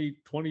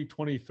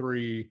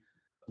 2023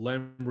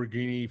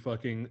 Lamborghini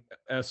fucking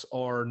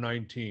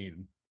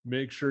SR19.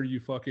 Make sure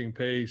you fucking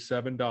pay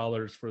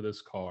 $7 for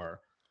this car.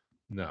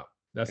 No.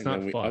 That's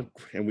not fun.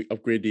 And we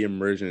upgrade the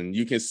immersion.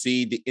 You can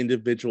see the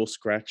individual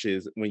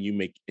scratches when you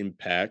make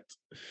impact.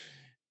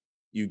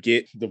 You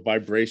get the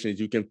vibrations.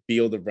 You can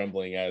feel the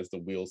rumbling as the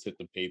wheels hit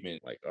the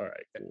pavement. Like, all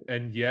right, cool.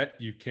 And yet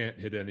you can't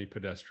hit any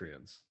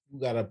pedestrians. You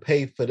gotta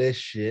pay for this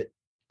shit.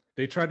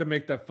 They tried to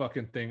make that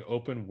fucking thing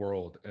open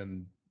world,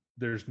 and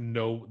there's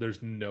no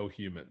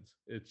humans.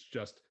 It's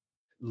just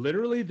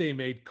literally they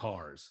made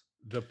Cars,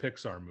 the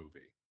Pixar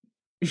movie.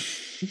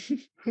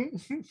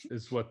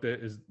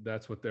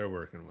 That's what they're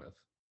working with.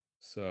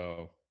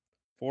 So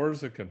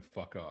Forza can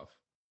fuck off.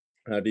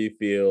 How do you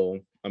feel?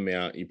 I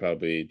mean, you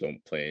probably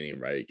don't play any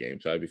Riot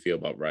games. How do you feel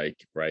about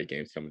Riot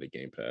games coming to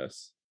Game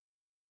Pass?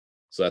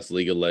 So that's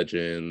League of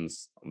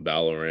Legends,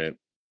 Valorant.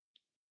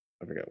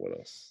 I forgot what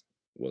else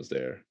was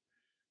there.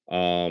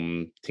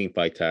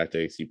 Teamfight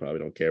Tactics. You probably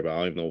don't care about.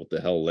 I don't even know what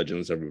the hell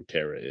Legends of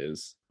Runeterra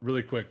is.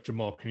 Really quick,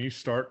 Jamal, can you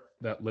start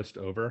that list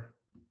over?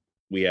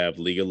 We have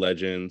League of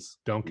Legends.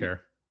 Don't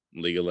care.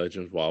 League of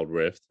Legends Wild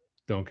Rift.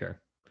 Don't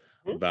care.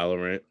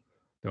 Valorant.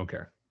 Don't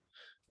care.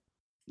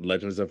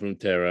 Legends of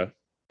Runeterra.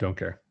 Don't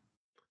care.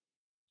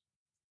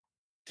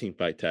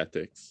 Teamfight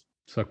Tactics.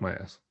 Suck my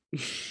ass.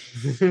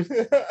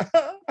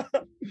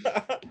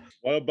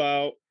 What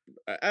about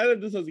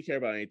Adam? Just doesn't care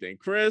about anything.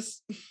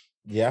 Chris?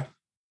 Yeah.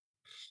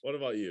 What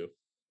about you?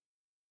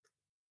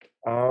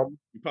 You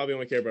probably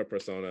only care about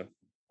Persona.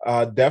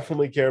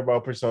 Definitely care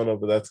about Persona,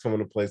 but that's coming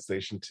to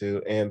PlayStation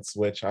 2 and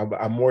Switch.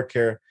 I more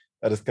care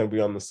that it's gonna be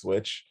on the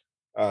Switch.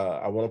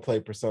 I want to play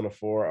Persona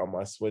 4 on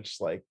my Switch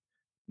like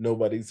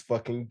nobody's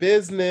fucking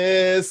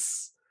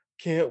business.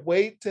 Can't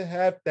wait to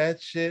have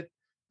that shit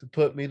to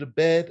put me to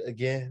bed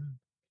again.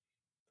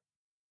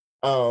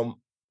 And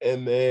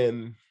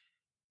then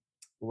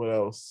what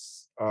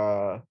else?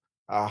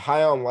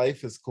 High on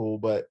Life is cool,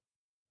 but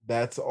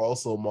that's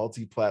also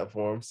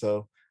multi-platform.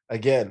 So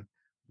again,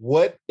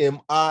 what am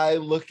I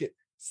looking?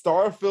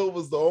 Starfield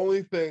was the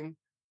only thing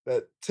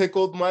that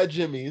tickled my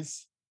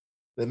jimmies,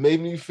 that made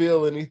me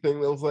feel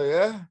anything, that was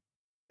like,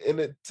 and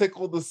it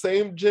tickled the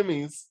same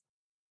jimmies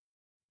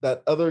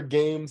that other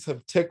games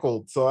have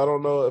tickled. So I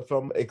don't know if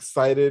I'm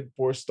excited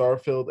for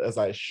Starfield as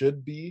I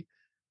should be,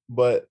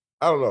 but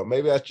I don't know.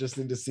 Maybe I just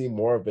need to see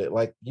more of it.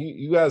 Like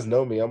you guys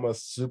know me. I'm a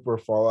super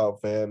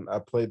Fallout fan. I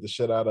played the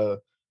shit out of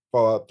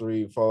Fallout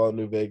 3, Fallout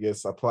New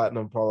Vegas. I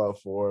platinum Fallout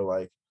 4.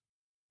 Like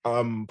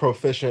I'm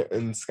proficient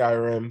in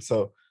Skyrim.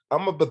 So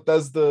I'm a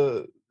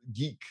Bethesda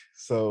geek.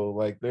 So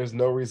like there's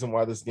no reason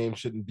why this game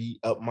shouldn't be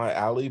up my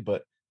alley,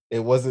 but it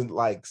wasn't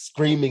like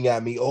screaming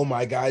at me, oh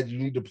my God, you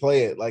need to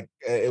play it. Like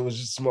it was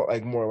just more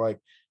like,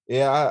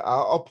 yeah,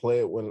 I'll play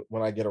it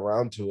when I get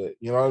around to it.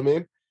 You know what I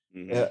mean?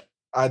 Mm-hmm.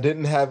 I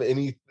didn't have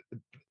any,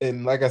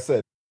 and like I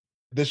said,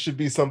 this should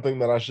be something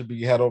that I should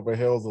be head over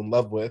heels in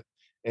love with.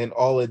 And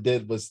all it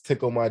did was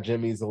tickle my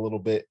jimmies a little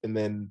bit. And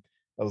then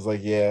I was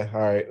like, yeah, all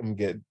right, I'm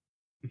good.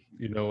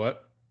 You know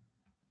what?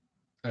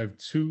 I have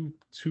two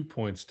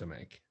points to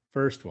make.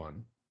 First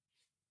one,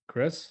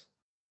 Chris,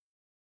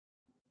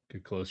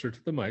 get closer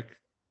to the mic.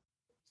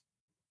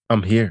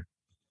 I'm here.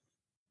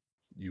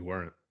 You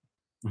weren't.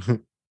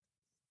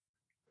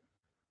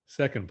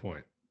 Second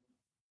point.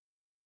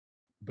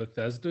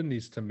 Bethesda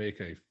needs to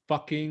make a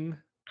fucking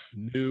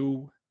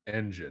new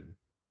engine.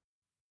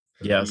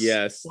 Yes.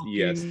 Yes,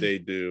 Fucking- they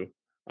do.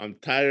 I'm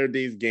tired of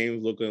these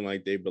games looking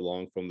like they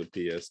belong from the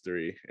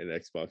PS3 and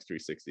Xbox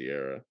 360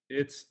 era.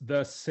 It's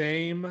the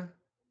same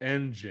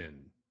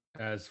engine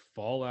as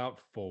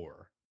Fallout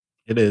 4.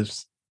 It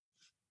is.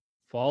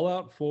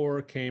 Fallout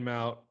 4 came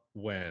out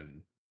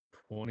when?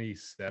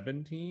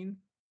 2017?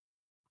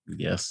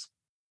 Yes.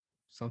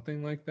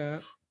 Something like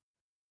that.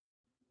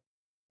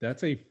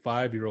 That's a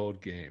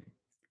 5-year-old game.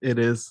 It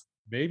is.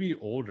 Maybe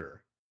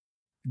older.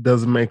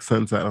 Doesn't make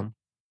sense, Adam.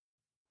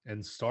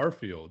 And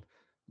Starfield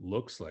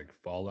looks like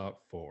Fallout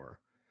 4.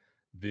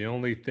 The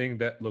only thing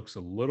that looks a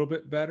little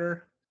bit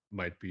better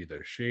might be the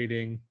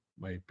shading,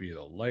 might be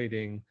the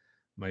lighting,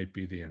 might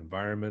be the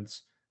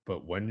environments.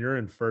 But when you're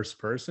in first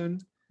person,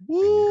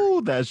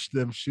 Woo!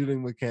 Them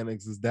shooting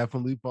mechanics is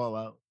definitely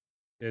Fallout.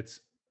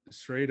 it's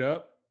straight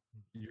up.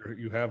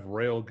 You have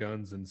rail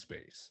guns in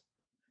space.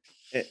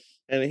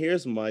 And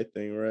here's my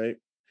thing, right?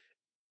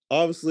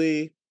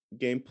 Obviously,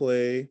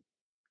 gameplay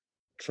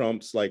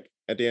trumps, like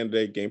at the end of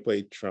the day,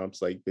 gameplay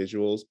trumps like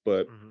visuals,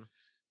 but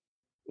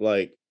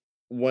like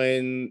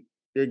when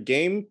your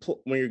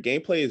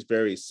gameplay is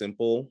very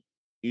simple,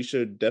 you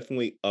should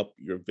definitely up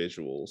your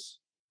visuals.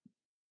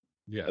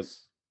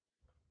 Yes.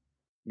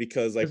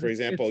 Because like for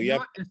example,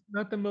 it's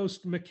not the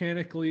most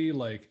mechanically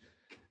like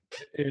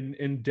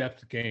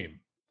in-depth game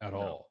at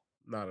all.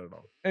 Not at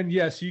all. And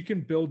yes, you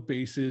can build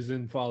bases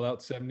in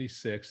Fallout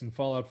 76, and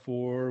Fallout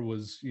 4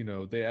 was,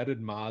 they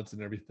added mods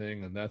and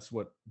everything, and that's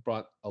what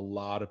brought a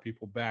lot of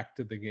people back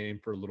to the game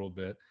for a little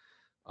bit.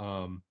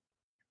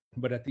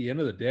 But at the end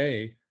of the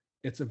day,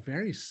 it's a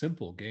very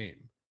simple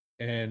game.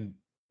 And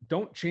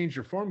don't change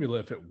your formula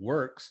if it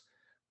works,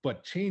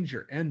 but change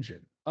your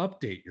engine,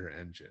 update your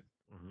engine.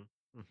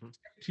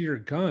 Stick to your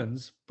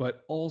guns,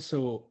 but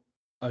also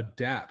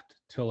adapt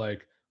to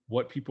like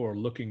what people are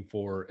looking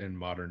for in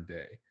modern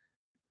day.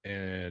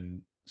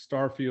 And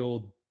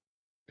Starfield,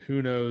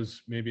 who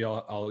knows, maybe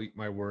I'll eat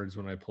my words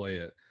when I play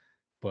it,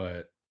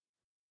 but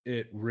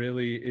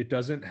it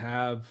doesn't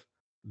have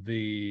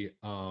the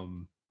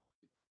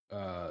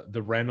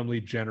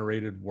randomly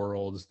generated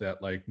worlds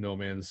that like No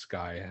Man's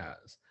Sky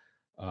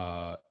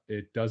has.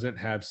 It doesn't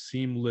have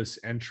seamless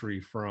entry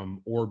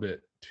from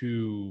orbit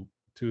to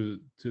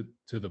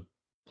the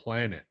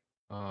planet.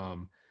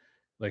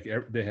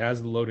 It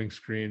has the loading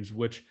screens,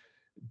 which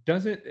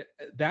doesn't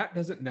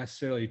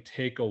necessarily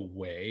take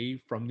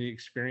away from the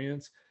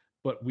experience,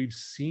 but we've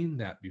seen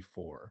that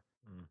before.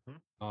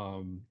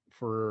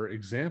 For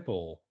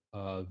example,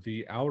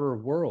 the Outer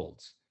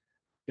Worlds,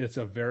 it's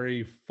a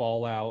very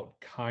Fallout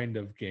kind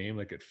of game.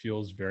 Like it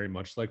feels very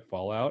much like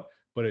Fallout,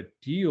 but it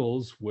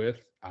deals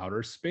with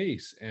outer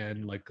space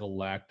and like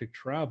galactic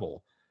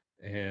travel.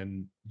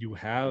 And you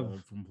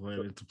have from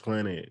planet to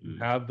planet. You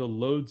have the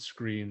load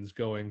screens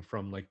going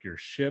from like your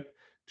ship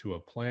to a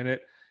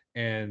planet.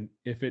 And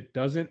if it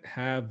doesn't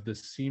have the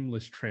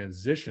seamless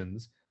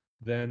transitions,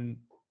 then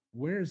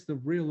where's the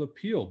real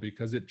appeal?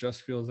 Because it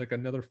just feels like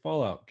another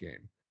Fallout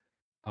game.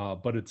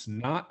 But it's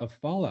not a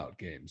Fallout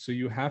game. So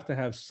you have to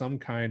have some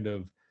kind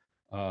of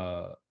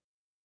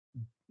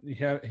you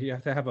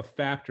have to have a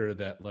factor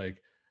that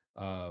like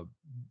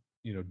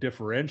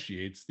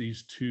differentiates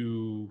these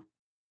two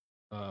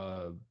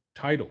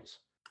titles.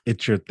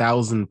 It's your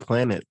 1,000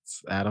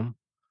 planets, Adam,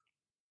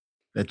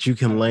 that you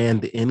can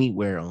land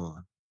anywhere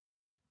on.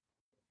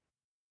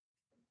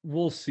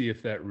 We'll see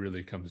if that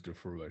really comes to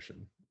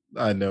fruition.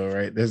 I know,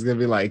 right? There's gonna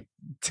be like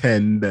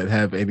 10 that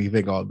have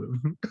anything on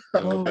them.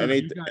 Oh,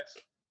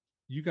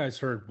 you guys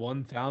heard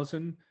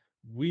 1,000?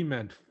 We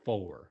meant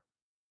 4.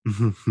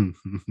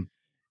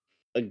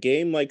 A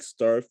game like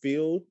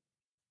Starfield,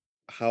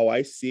 how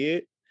I see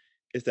it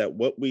is that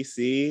what we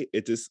see,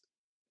 it just,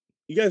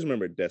 you guys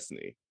remember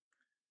Destiny.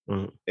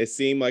 It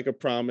seemed like a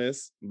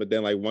promise, but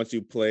then like once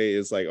you play,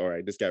 it's like, all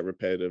right, this got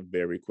repetitive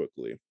very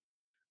quickly.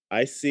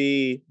 I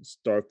see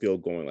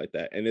Starfield going like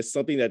that. And it's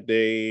something that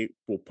they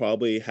will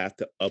probably have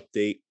to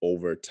update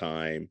over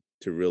time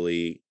to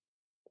really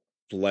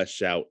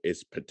flesh out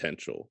its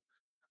potential.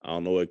 I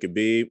don't know what it could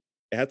be.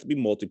 It has to be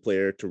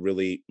multiplayer to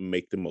really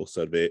make the most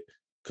of it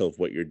because of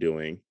what you're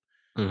doing.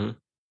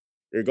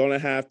 You're going to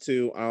have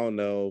to, I don't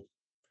know,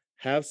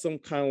 have some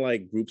kind of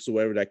like groups or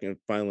whatever that can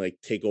finally like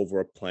take over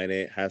a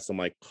planet, have some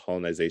like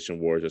colonization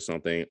wars or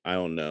something. I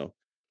don't know.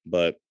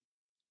 But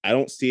I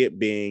don't see it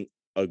being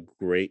a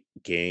great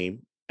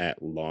game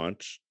at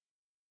launch,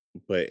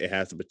 but it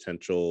has the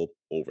potential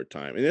over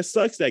time. And it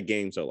sucks that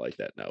games are like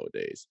that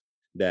nowadays,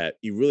 that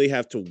you really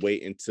have to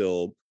wait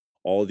until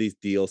all these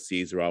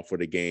DLCs are out for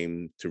the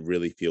game to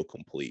really feel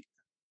complete.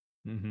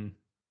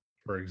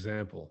 For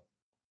example,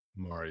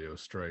 Mario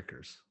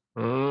Strikers.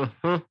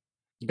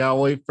 Gotta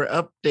wait for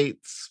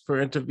updates for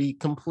it to be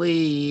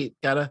complete.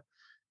 Gotta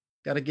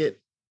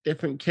get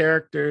different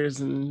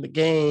characters in the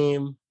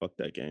game. Fuck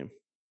that game.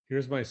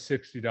 Here's my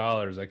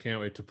 $60. I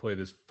can't wait to play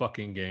this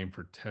fucking game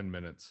for 10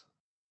 minutes.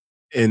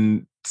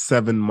 In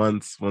 7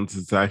 months once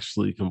it's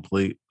actually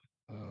complete.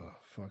 Oh,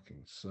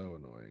 fucking so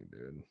annoying,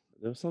 dude.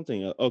 There was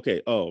something else.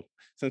 Okay. Oh,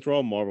 since we're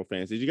all Marvel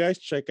fans, did you guys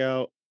check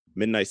out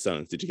Midnight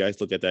Suns? Did you guys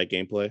look at that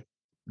gameplay?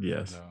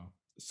 Yes. No.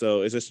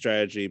 So it's a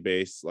strategy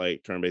based,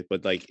 like turn based,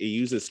 but like it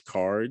uses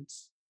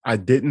cards. I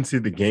didn't see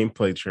the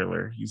gameplay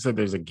trailer. You said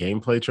there's a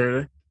gameplay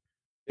trailer?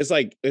 It's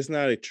like it's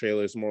not a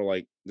trailer. It's more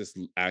like this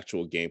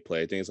actual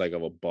gameplay. I think it's like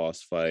of a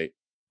boss fight.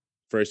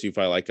 First, you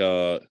fight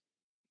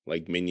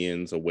like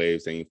minions or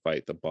waves, then you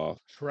fight the boss.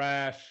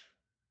 Trash.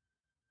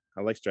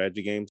 I like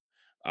strategy games.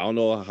 I don't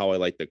know how I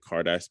like the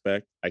card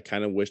aspect. I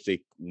kind of wish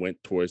they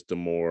went towards the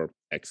more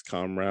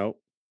XCOM route.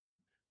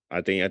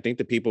 I think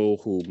the people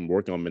who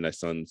worked on Midnight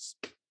Suns,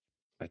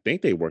 I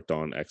think they worked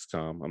on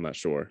XCOM. I'm not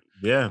sure.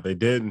 Yeah, they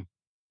did.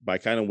 But I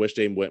kind of wish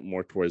they went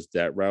more towards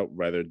that route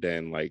rather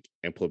than like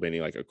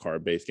implementing like a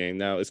card-based game.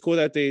 Now it's cool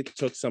that they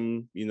took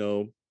some,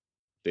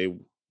 they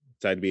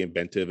decided to be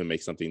inventive and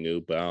make something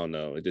new, but I don't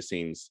know. It just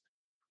seems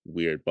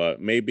weird. But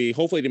maybe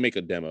hopefully they make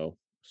a demo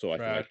so I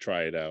can like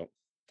try it out.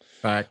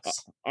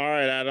 Facts. All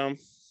right, Adam.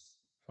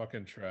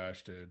 Fucking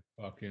trash, dude.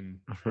 Fucking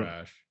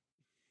trash.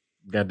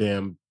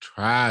 Goddamn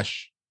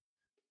trash.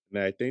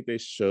 And I think they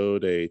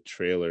showed a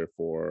trailer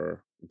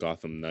for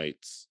Gotham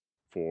Knights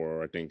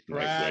for I think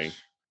Nightwing.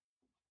 Trash.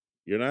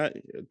 You're not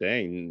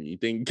dang. You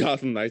think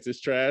Gotham Knights is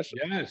trash?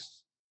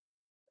 Yes.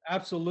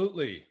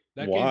 Absolutely.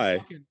 That Why? game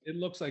fucking, it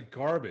looks like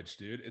garbage,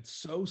 dude. It's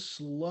so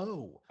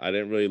slow. I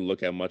didn't really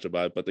look at much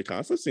about it, but the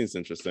concept seems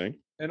interesting.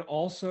 And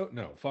also,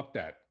 no, fuck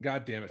that.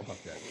 God damn it,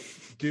 fuck that.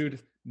 Dude,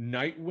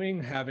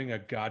 Nightwing having a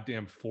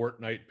goddamn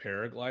Fortnite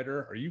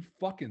paraglider. Are you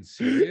fucking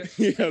serious?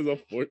 He has a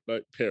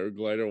Fortnite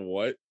paraglider.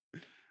 What?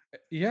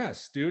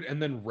 Yes, dude.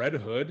 And then Red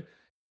Hood,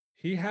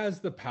 he has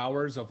the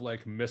powers of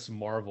like Miss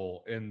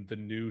Marvel in the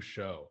new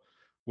show,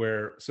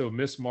 where so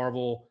Miss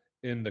Marvel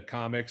in the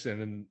comics and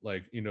in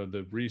like even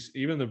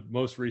the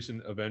most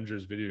recent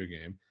Avengers video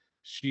game,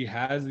 she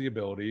has the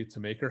ability to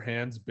make her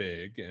hands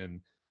big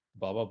and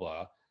blah blah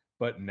blah.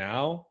 But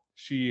now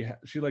she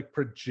like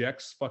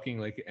projects fucking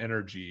like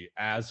energy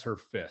as her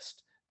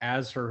fist,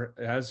 as her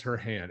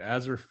hand,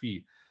 as her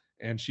feet,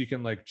 and she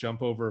can like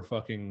jump over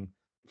fucking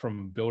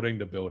from building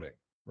to building,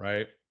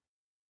 right?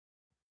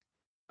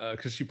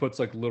 Because she puts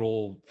like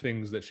little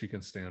things that she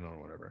can stand on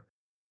or whatever.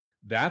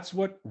 That's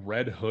what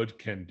Red Hood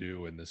can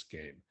do in this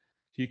game.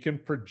 He can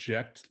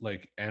project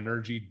like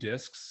energy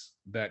discs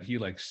that he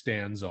like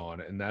stands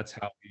on, and that's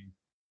how he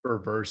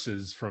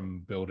reverses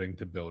from building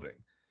to building.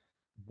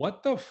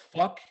 What the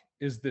fuck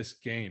is this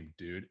game,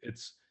 dude?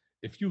 It's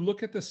if you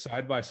look at the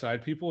side by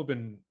side, people have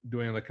been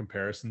doing like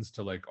comparisons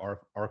to like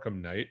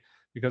Arkham Knight,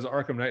 because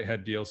Arkham Knight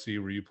had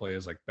DLC where you play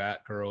as like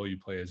Batgirl, you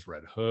play as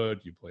Red Hood,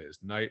 you play as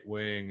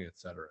Nightwing,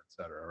 etc.,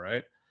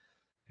 right?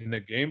 And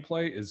the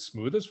gameplay is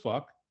smooth as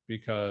fuck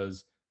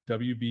because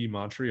WB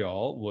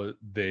Montreal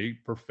they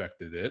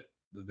perfected it.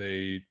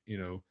 They,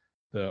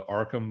 the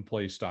Arkham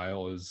play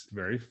style is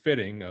very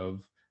fitting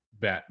of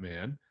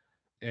Batman.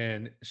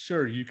 And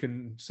sure, you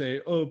can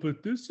say, "Oh,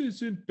 but this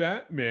isn't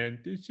Batman.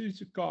 This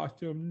is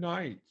Gotham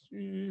Knights."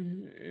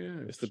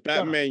 It's the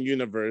Batman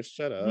universe.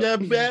 Shut up. Yeah,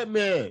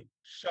 Batman.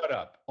 Shut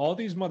up. All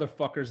these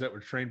motherfuckers that were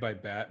trained by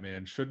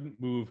Batman shouldn't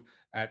move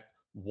at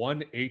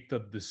 1/8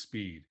 of the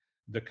speed.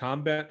 The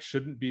combat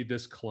shouldn't be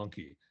this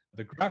clunky.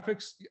 The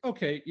graphics,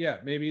 okay, yeah,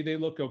 maybe they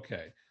look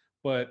okay,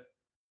 but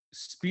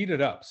speed it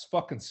up.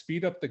 Fucking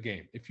speed up the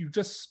game. If you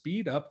just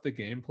speed up the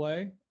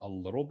gameplay a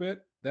little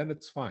bit, then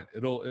it's fine.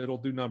 It'll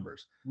do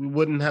numbers. We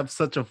wouldn't have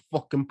such a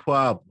fucking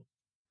problem.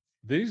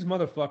 These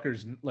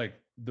motherfuckers, like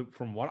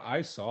from what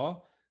I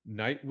saw,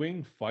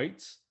 Nightwing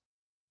fights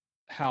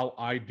how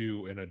I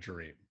do in a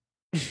dream.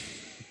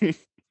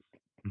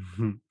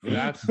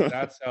 That's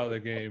how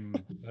the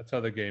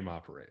game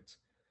operates.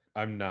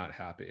 I'm not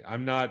happy.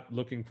 I'm not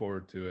looking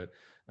forward to it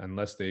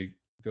unless they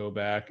go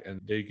back and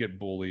they get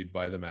bullied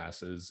by the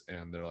masses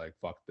and they're like,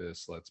 fuck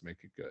this, let's make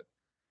it good.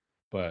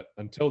 But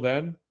until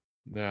then,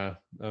 nah,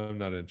 I'm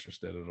not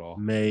interested at all.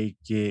 Make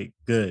it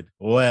good.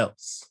 Or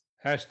else.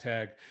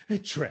 Hashtag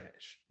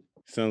trash.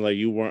 Sounds like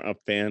you weren't a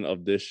fan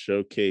of this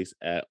showcase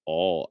at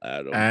all,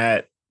 Adam.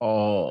 At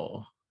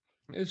all.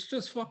 It's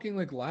just fucking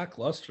like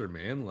lackluster,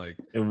 man. Like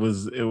it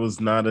was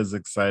not as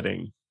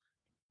exciting.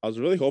 I was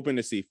really hoping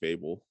to see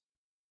Fable.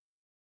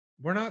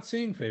 We're not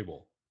seeing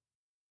Fable.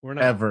 We're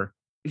not Ever.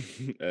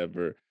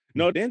 Ever.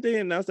 No, didn't they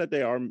announce that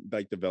they are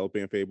like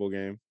developing a Fable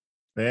game?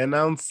 They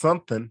announced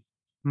something.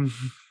 I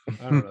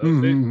don't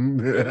know.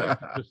 They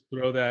just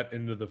throw that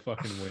into the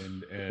fucking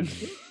wind and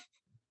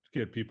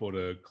get people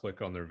to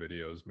click on their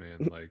videos,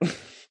 man. Like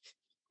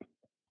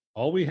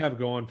all we have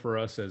going for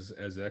us as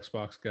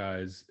Xbox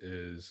guys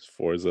is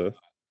Forza.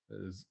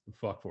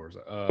 Fuck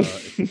Forza.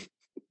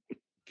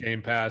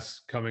 Game Pass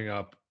coming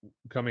out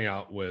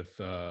with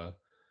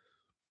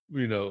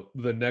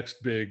the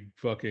next big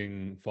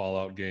fucking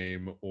Fallout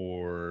game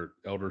or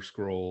Elder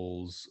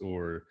Scrolls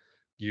or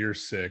Gear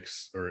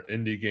 6 or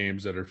indie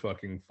games that are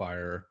fucking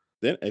fire.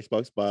 Then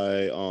Xbox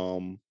buy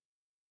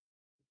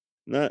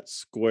not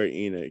Square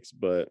Enix,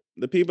 but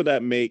the people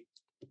that make,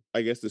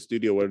 I guess the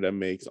studio that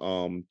makes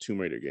Tomb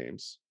Raider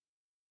games.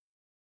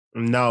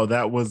 No,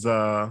 that was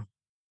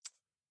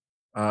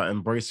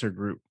Embracer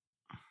Group.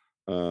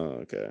 Oh,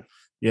 okay.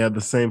 Yeah,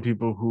 the same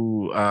people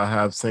who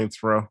have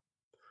Saints Row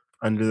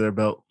under their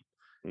belt.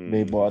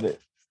 They bought it.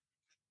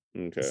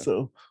 Okay.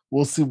 So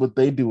we'll see what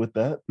they do with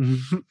that.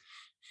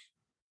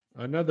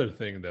 Another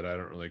thing that I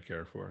don't really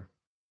care for.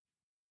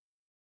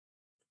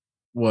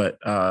 What?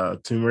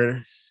 Tomb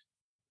Raider?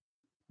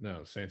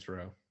 No, Saints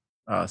Row.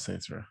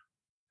 Saints Row.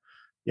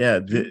 Yeah,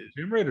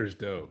 Tomb Raider's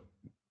dope.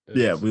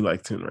 yeah, we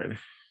like Tomb Raider.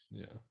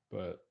 Yeah,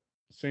 but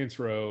Saints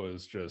Row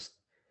is just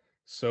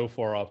so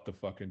far off the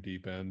fucking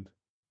deep end.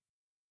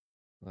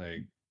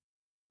 Like,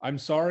 I'm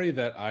sorry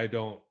that I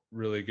don't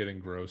really get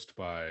engrossed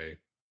by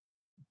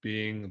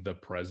being the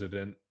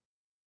president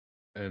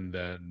and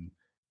then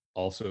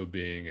also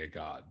being a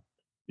god.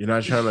 You're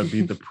not trying to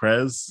be the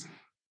prez?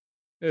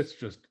 It's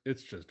just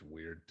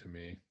weird to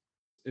me.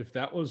 If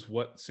that was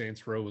what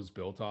Saints Row was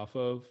built off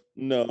of,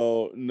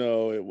 No.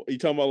 You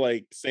talking about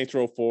like Saints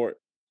Row 4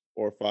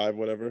 or 5,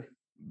 whatever?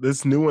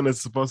 This new one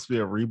is supposed to be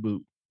a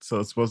reboot, so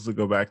it's supposed to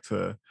go back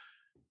to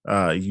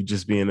you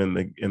just being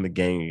in the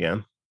gang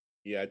again.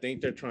 Yeah, I think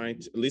they're trying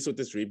to, at least with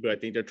this reboot, I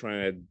think they're trying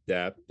to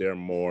adapt their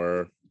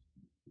more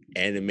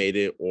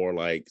animated or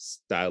like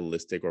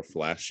stylistic or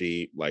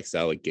flashy like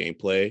style of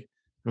gameplay,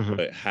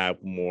 but have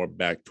more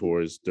back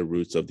towards the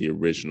roots of the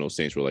original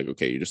Saints Row. Like,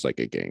 okay, you're just like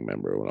a gang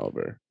member or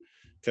whatever.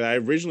 Because I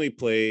originally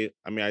played,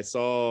 I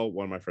saw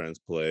one of my friends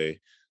play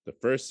the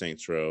first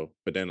Saints Row,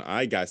 but then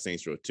I got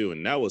Saints Row 2,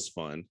 and that was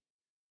fun.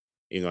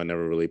 You know, I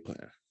never really played.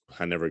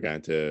 I never got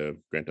into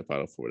Grand Theft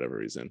Auto for whatever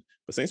reason.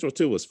 But Saints Row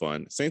 2 was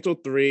fun. Saints Row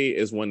 3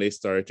 is when they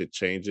started to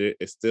change it.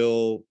 It's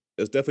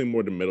definitely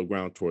more the middle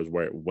ground towards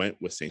where it went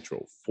with Saints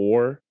Row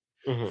 4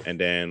 and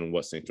then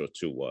what Saints Row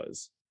 2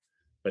 was.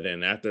 But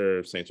then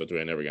after Saints Row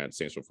 3, I never got into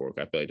Saints Row 4.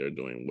 I feel like they're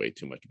doing way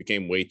too much. It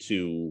became way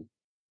too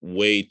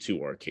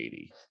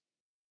arcadey.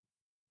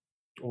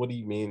 What do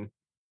you mean?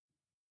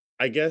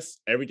 I guess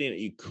everything that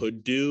you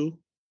could do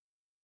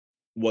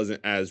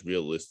wasn't as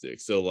realistic.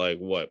 So like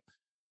what?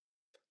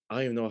 I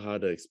don't even know how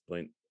to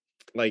explain.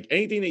 Like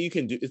anything that you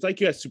can do, it's like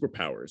you had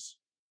superpowers.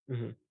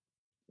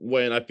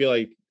 When I feel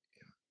like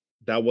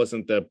that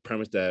wasn't the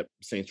premise that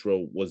Saints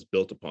Row was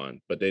built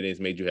upon, but they just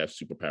made you have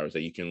superpowers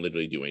that you can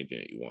literally do anything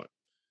that you want.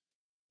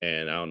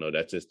 And I don't know,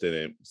 that just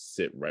didn't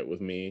sit right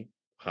with me.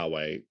 How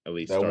I at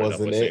least started off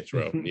with Saints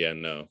Row. Yeah,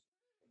 no.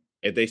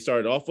 If they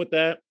started off with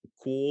that,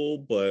 cool,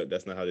 but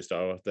that's not how they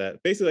started off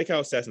that. Basically, like how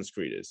Assassin's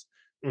Creed is.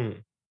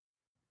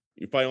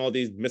 You find all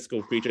these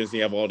mystical creatures, and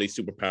you have all these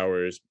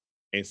superpowers,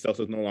 and stealth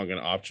is no longer an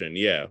option.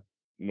 Yeah,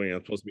 when you're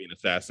supposed to be an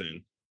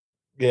assassin.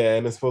 Yeah,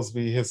 and it's supposed to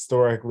be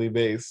historically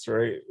based,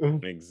 right?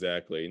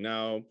 Exactly.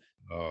 Now,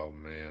 oh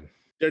man,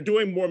 they're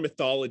doing more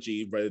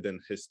mythology rather than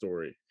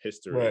history.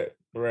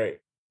 Right.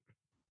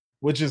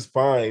 Which is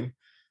fine,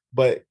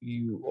 but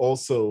you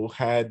also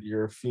had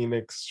your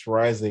Phoenix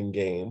Rising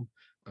game.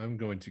 I'm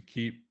going to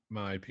keep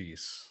my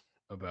peace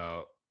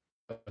about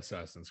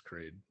Assassin's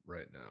Creed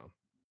right now.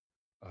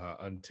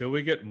 Until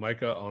we get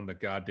Micah on the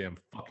goddamn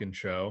fucking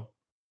show,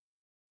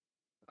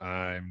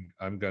 I'm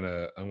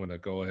gonna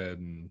go ahead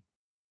and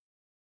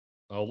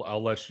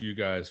I'll let you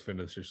guys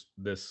finish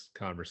this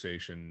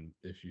conversation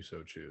if you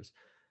so choose.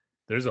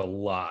 There's a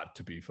lot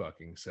to be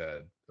fucking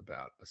said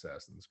about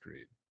Assassin's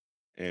Creed.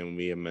 And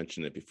we have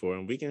mentioned it before,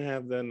 and we can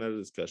have that another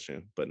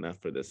discussion, but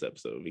not for this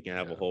episode. We can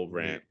have a whole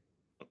rant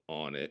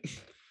on it.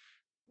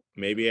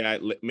 Maybe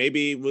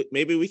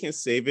we can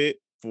save it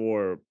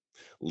for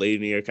later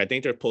in the year. I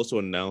think they're supposed to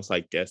announce, I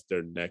guess,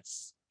 their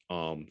next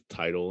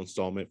title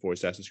installment for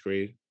Assassin's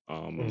Creed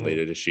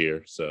later this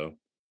year. So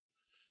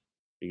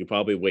you can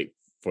probably wait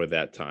for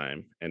that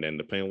time, and then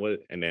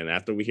and then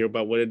after we hear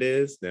about what it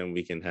is, then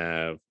we can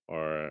have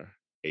our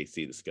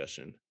AC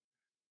discussion.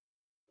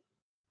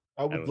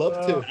 I would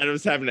love to. I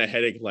was having a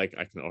headache, like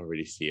I can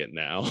already see it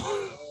now.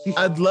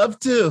 I'd love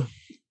to.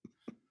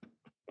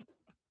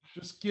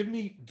 Just give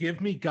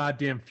me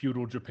goddamn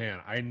feudal Japan.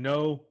 I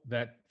know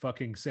that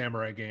fucking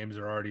samurai games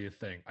are already a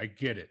thing. I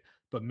get it,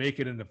 but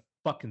make it in a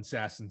fucking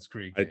Assassin's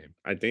Creed game.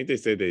 I think they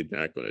say they're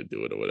not going to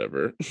do it or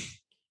whatever.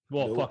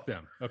 Well, fuck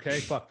them.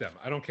 Okay, fuck them.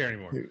 I don't care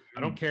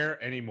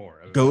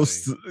anymore.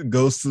 Ghost of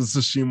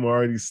Tsushima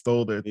already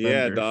stole their thunder.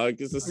 Yeah, dog.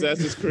 It's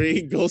Assassin's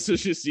Creed. Ghost of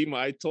Tsushima.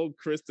 I told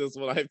Chris this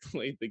when I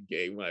played the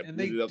game. And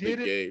they did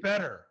it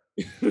better.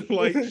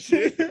 Like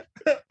shit.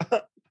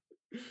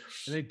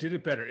 And they did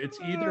it better. It's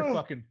either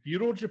fucking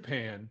feudal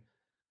Japan,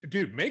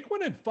 dude. Make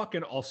one in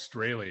fucking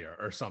Australia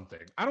or something.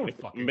 I don't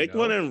fucking make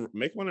know.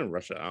 Make one in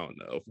Russia. I don't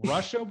know.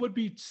 Russia would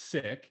be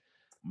sick.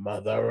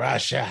 Mother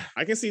Russia.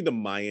 I can see the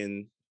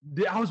Mayan.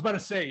 I was about to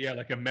say, yeah,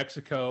 like in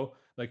Mexico,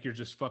 like you're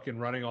just fucking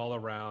running all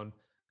around.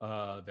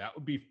 That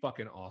would be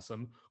fucking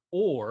awesome.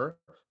 Or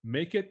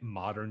make it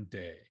modern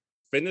day.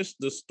 Finish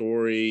the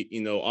story.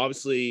 You know,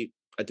 obviously,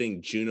 I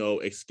think Juno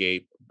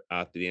escaped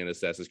after the end of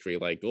Assassin's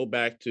Creed. Like, go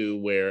back to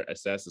where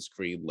Assassin's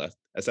Creed 3 left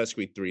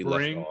off.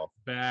 Bring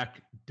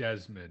back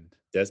Desmond.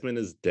 Desmond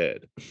is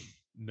dead.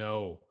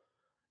 No,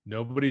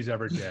 nobody's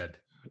ever dead.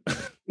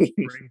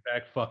 Bring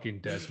back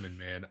fucking Desmond,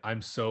 man.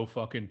 I'm so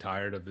fucking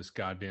tired of this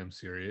goddamn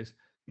series.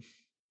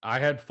 I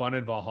had fun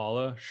in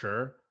Valhalla,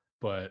 sure,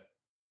 but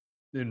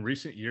in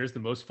recent years, the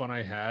most fun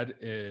I had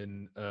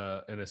in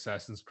an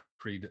Assassin's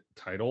Creed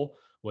title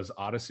was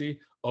Odyssey,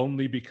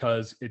 only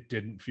because it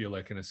didn't feel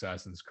like an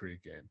Assassin's Creed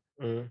game.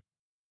 Mm.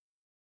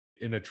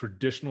 In a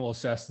traditional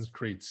Assassin's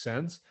Creed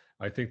sense,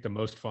 I think the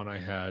most fun I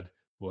had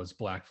was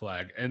Black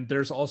Flag. And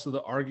there's also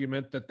the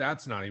argument that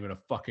that's not even a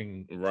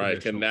fucking Right.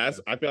 And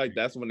traditional I feel like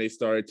that's when they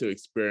started to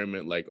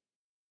experiment. Like,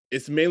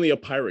 it's mainly a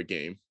pirate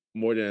game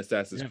more than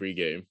Assassin's Yeah. Creed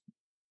game.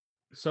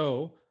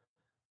 So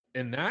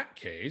in that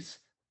case,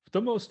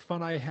 the most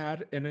fun I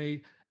had in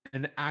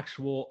an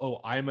actual, oh,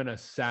 I'm an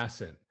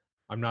assassin.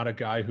 I'm not a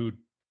guy who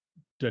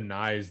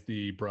denies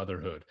the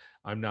brotherhood.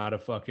 I'm not a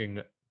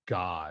fucking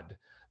god.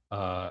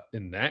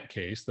 In that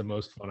case, the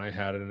most fun I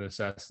had in an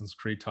Assassin's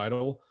Creed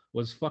title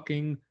was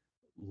fucking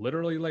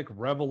literally like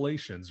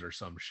Revelations or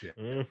some shit.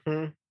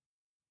 Mm-hmm.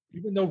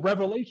 Even though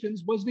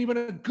Revelations wasn't even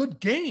a good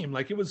game,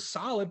 like it was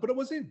solid, but it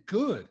wasn't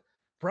good.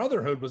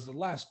 Brotherhood was the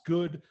last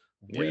good,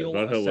 real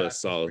Brotherhood was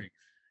Assassin's solid. Creed.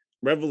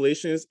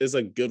 Revelations is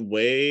a good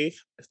way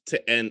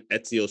to end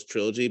Ezio's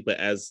trilogy, but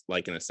as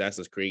like an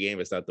Assassin's Creed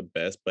game, it's not the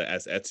best. But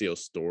as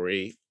Ezio's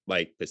story,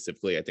 like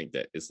specifically, I think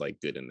that it's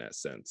like good in that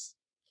sense.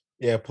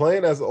 Yeah,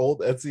 playing as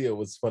old Ezio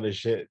was fun as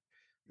shit.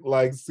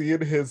 Like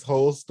seeing his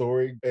whole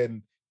story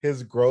and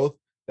his growth,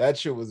 that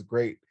shit was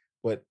great.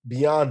 But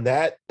beyond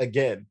that,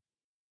 again,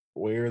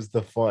 where's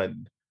the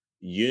fun?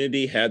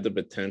 Unity had the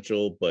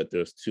potential, but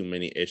there's too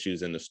many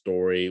issues, and the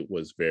story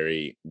was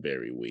very,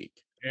 very weak.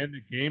 And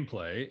the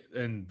gameplay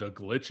and the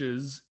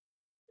glitches,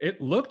 it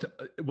looked,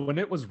 when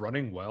it was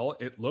running well,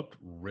 it looked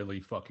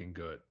really fucking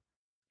good.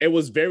 It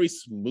was very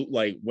smooth.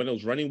 Like when it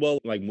was running well,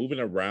 like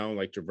moving around,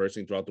 like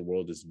traversing throughout the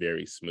world is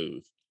very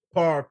smooth.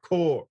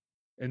 Parkour.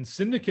 And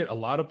Syndicate, a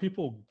lot of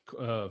people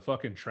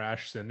fucking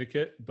trash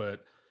Syndicate,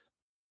 but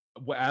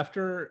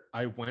after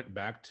I went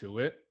back to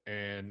it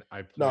and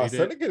I No, played it,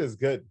 Syndicate is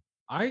good.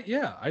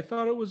 I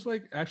thought it was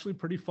like actually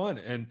pretty fun.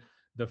 And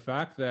the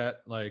fact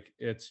that like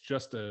it's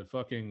just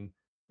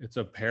it's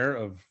a pair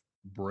of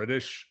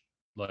British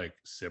like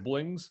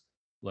siblings,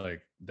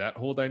 like that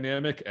whole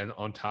dynamic, and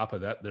on top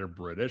of that, they're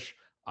British.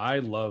 I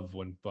love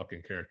when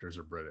fucking characters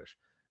are British.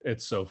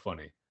 It's so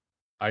funny.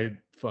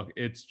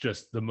 It's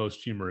just the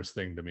most humorous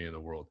thing to me in the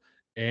world.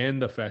 And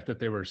the fact that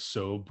they were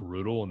so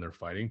brutal in their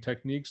fighting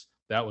techniques,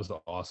 that was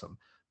awesome.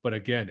 But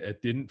again,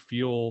 it didn't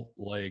feel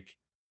like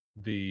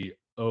the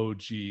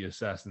OG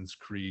Assassin's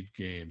Creed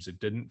games. It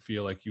didn't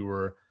feel like you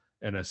were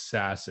an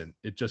assassin.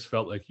 It just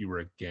felt like you were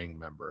a gang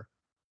member,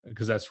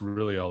 because that's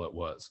really all it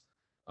was.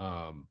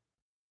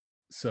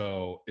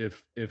 So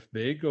if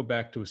they go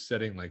back to a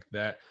setting like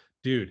that,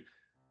 dude,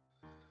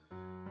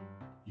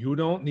 you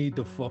don't need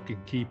to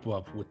fucking keep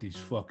up with these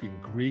fucking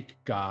Greek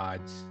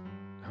gods.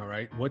 All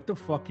right? What the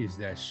fuck is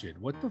that shit?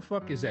 What the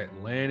fuck is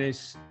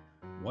Atlantis?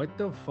 What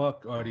the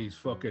fuck are these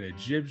fucking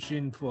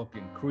Egyptian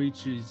fucking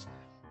creatures?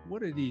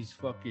 What are these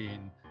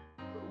fucking...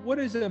 What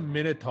is a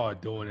Minotaur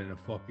doing in a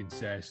fucking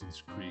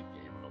Assassin's Creed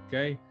game,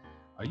 okay?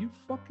 Are you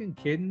fucking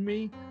kidding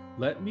me?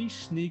 Let me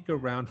sneak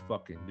around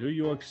fucking New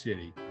York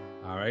City,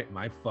 all right?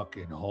 My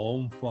fucking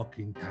home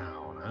fucking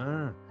town,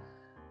 huh?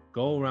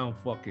 Go around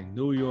fucking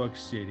New York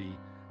City,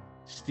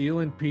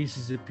 stealing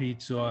pieces of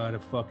pizza out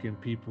of fucking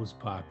people's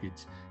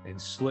pockets and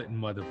slitting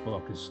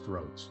motherfuckers'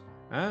 throats,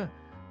 huh?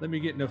 Let me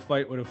get in a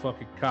fight with a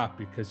fucking cop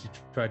because he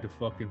tried to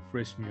fucking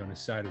frisk me on the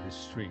side of the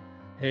street.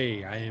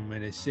 Hey, I am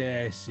an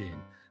assassin.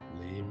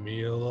 Leave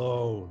me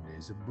alone.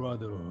 There's a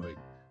brotherhood.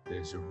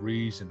 There's a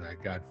reason I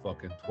got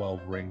fucking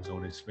 12 rings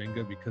on his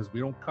finger, because we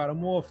don't cut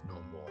them off no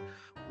more.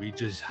 We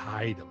just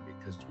hide them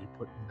because we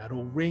put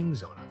metal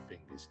rings on our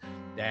fingers.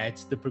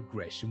 That's the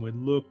progression we're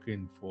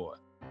looking for.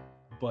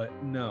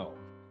 But no,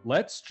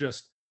 let's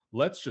just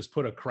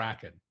put a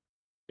Kraken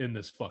in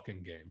this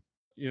fucking game.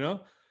 You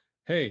know?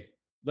 Hey,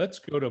 let's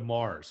go to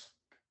Mars.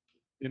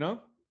 You know?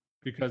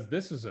 Because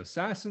this is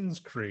Assassin's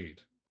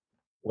Creed.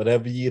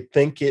 Whatever you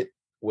think it,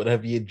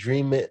 whatever you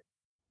dream it,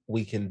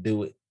 we can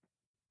do it.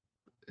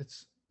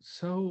 It's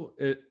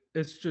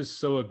just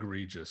so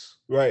egregious.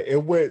 Right.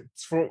 It went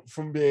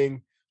from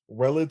being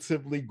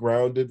relatively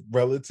grounded,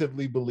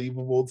 relatively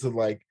believable to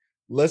like,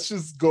 let's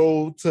just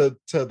go to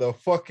the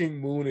fucking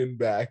moon and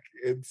back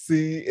and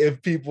see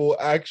if people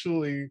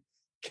actually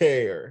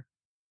care.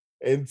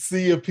 And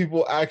see if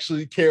people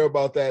actually care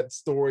about that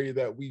story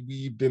that we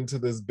weaved into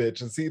this bitch,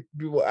 and see if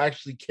people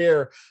actually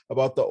care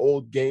about the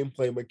old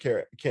gameplay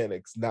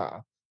mechanics.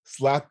 Nah.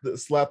 Slap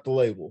the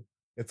label.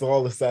 It's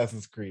all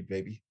Assassin's Creed,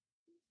 baby.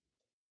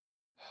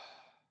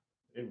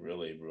 It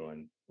really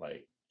ruined,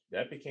 like,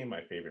 that became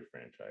my favorite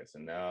franchise,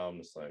 and now I'm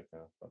just like,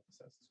 oh, fuck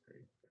Assassin's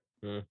Creed.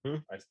 Mm-hmm.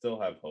 I still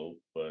have hope,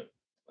 but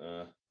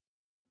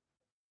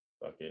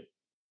fuck it.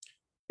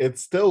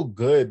 It's still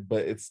good,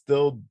 but it's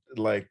still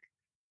like,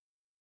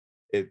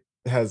 it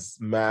has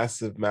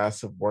massive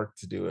work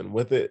to do, and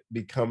with it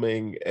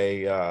becoming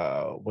a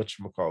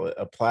whatchamacallit,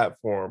 a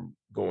platform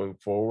going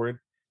forward,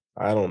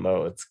 I don't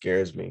know, it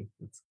scares me.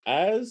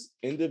 As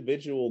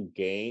individual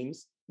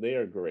games, they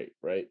are great,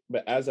 right?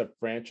 But as a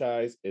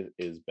franchise, it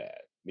is bad.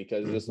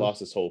 because it just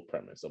lost its whole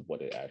premise of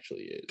what it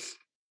actually is.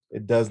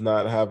 It does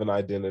not have an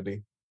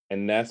identity.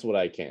 And that's what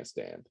I can't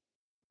stand.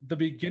 The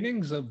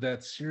beginnings of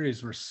that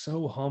series were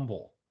so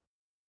humble.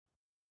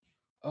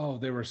 Oh,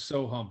 they were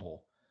so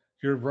humble.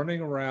 You're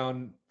running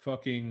around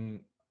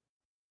fucking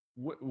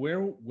where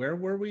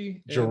were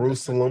we?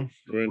 Jerusalem.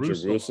 We're in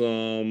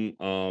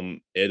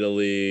Jerusalem,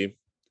 Italy.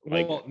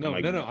 Well, no.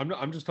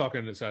 I'm just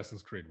talking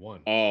Assassin's Creed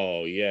 1.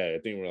 Oh yeah, I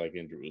think we're like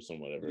in Jerusalem,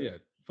 whatever. Yeah,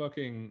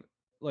 fucking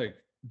like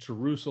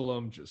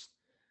Jerusalem. Just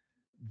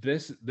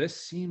this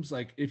seems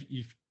like if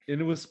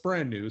and it was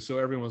brand new, so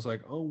everyone's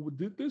like, "Oh,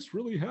 did this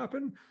really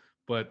happen?"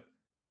 But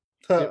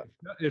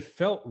it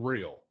felt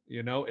real.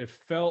 You know, it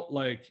felt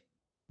like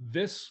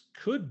this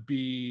could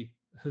be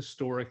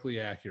historically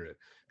accurate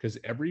because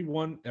every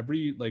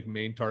like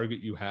main target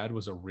you had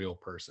was a real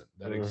person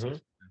that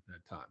existed at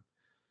that time.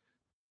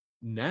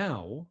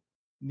 Now,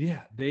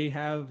 yeah, they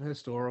have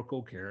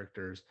historical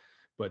characters,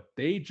 but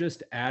they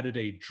just added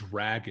a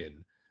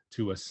dragon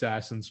to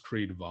Assassin's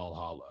Creed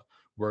Valhalla,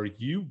 where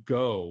you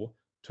go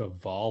to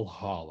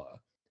Valhalla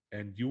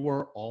and you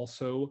are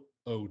also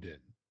Odin.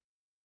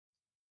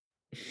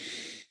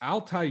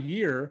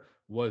 Altair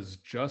was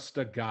just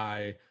a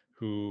guy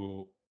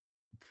who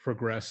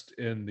progressed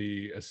in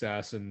the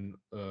assassin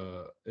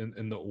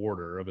in the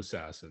order of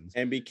assassins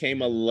and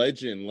became a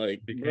legend.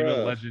 Like became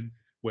a legend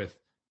with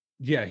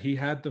he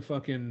had the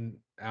fucking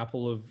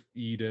apple of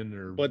Eden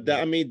or but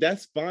that, I mean,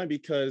 that's fine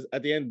because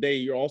at the end of the day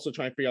you're also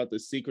trying to figure out the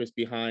secrets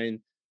behind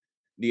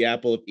the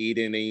apple of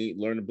Eden and you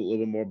learn a little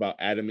bit more about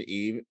Adam and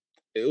Eve.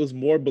 It was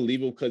more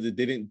believable because it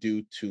didn't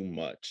do too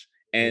much.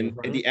 And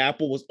the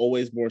apple was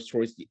always more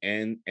towards the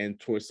end and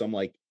towards some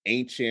like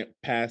ancient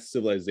past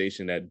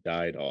civilization that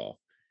died off.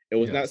 It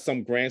was not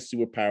some grand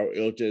superpower.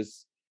 It was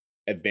just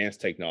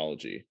advanced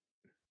technology.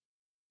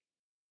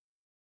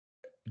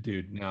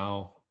 Dude,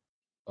 now,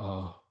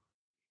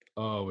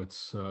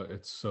 it's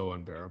so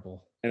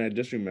unbearable. And I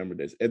just remember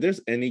this. If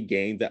there's any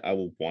game that I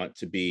would want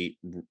to be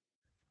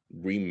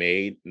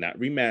remade, not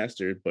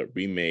remastered, but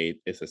remade,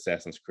 it's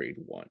Assassin's Creed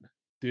 1.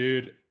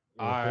 Dude,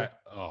 I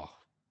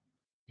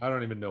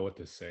don't even know what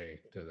to say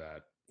to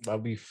that.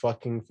 That'd be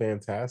fucking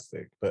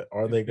fantastic. But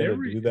are they gonna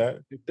do that?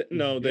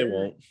 No, they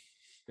won't.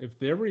 If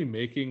they're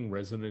remaking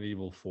Resident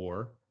Evil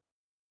 4,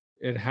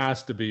 it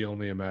has to be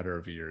only a matter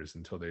of years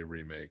until they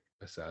remake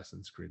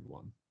Assassin's Creed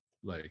 1.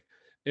 Like,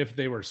 if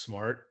they were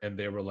smart and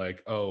they were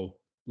like, oh,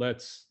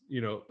 let's,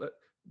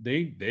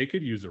 they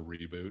could use a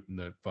reboot in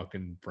that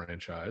fucking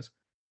franchise.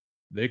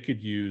 They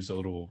could use a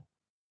little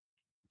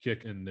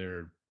kick in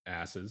their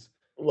asses.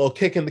 A little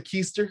kick in the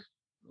keister.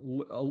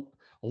 A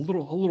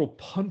little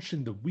punch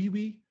in the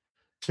wee.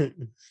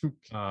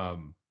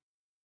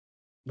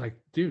 Like,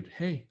 dude,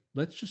 hey,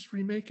 let's just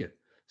remake it.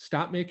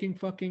 Stop making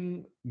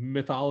fucking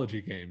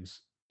mythology games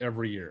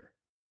every year.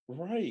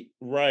 Right.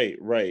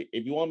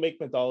 If you want to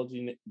make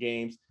mythology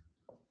games,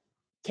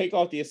 take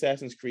off the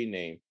Assassin's Creed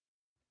name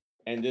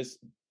and just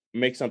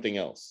make something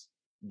else.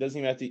 Doesn't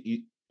even have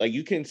to,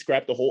 you can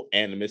scrap the whole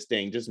Animus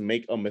thing, just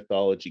make a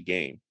mythology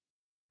game.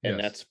 And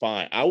that's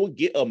fine. I would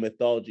get a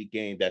mythology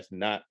game that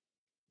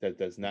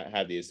does not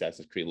have the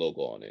Assassin's Creed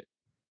logo on it.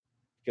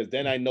 Because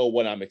then I know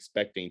what I'm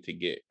expecting to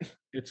get.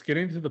 It's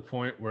getting to the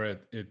point where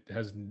it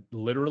has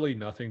literally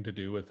nothing to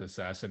do with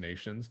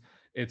assassinations.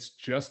 It's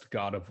just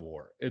God of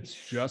War. It's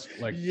just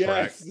like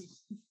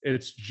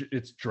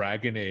it's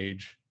Dragon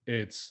Age.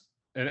 It's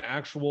an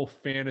actual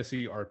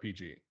fantasy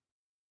RPG.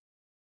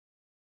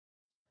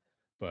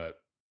 But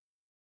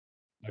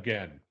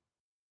again,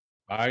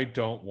 I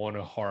don't want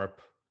to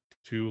harp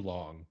too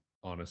long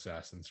on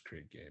Assassin's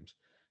Creed games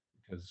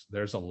because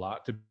there's a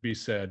lot to be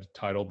said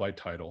title by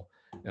title.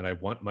 And I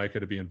want Micah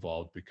to be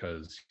involved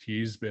because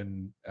he's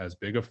been as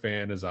big a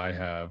fan as I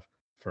have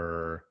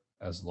for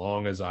as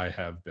long as I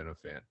have been a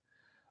fan.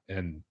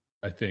 And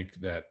I think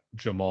that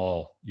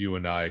Jamal, you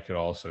and I could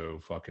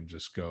also fucking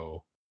just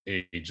go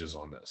ages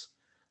on this.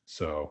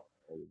 So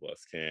all of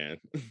us can.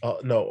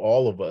 No,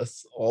 all of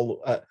us.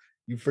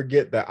 You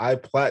forget that I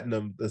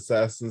platinumed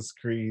Assassin's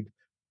Creed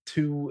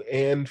 2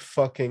 and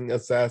fucking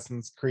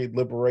Assassin's Creed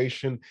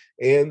Liberation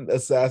and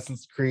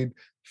Assassin's Creed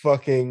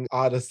fucking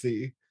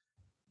Odyssey.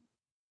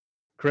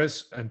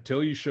 Chris,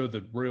 until you show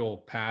the real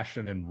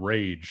passion and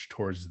rage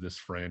towards this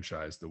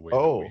franchise the way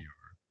that we are.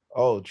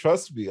 Oh,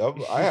 trust me,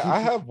 I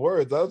have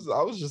words. I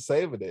was just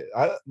saving it.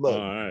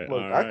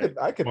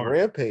 I could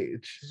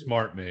rampage.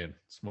 Smart man.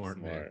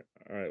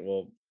 All right,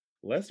 well,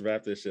 let's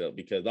wrap this shit up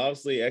because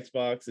obviously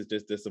Xbox is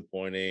just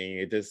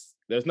disappointing.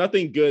 There's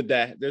nothing good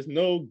there's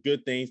no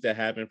good things that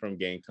happen from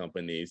game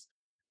companies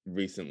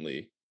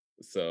recently.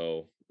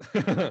 So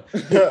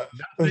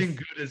nothing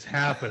good is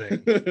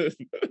happening.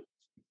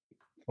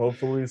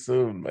 Hopefully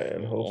soon,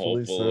 man.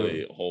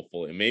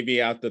 Hopefully.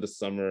 Maybe after the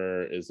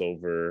summer is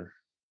over,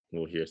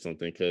 we'll hear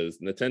something because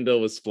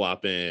Nintendo is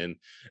flopping,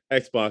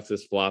 Xbox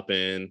is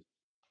flopping.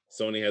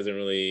 Sony hasn't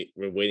really.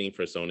 We're waiting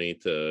for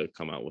Sony to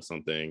come out with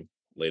something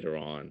later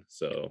on.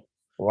 So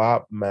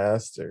flop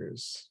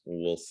masters.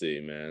 We'll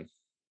see, man.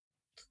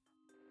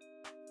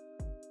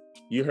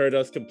 You heard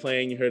us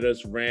complain, you heard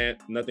us rant,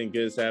 nothing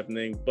good is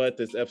happening, but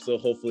this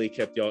episode hopefully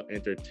kept y'all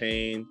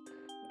entertained.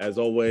 As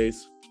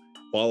always,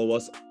 follow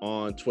us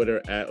on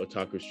Twitter at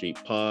Otaku Street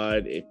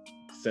Pod.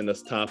 Send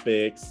us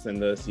topics,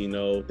 send us,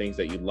 things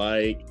that you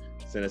like,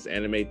 send us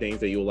anime things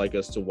that you would like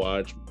us to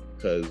watch,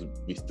 because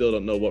we still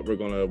don't know what we're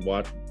going to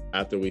watch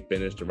after we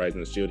finish The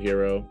Rising of the Shield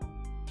Hero.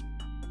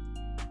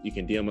 You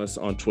can DM us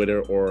on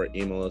Twitter or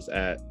email us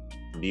at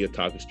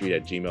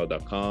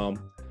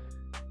theotakustreet@gmail.com.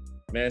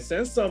 Man,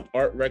 send some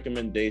art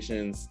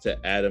recommendations to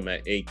Adam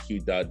at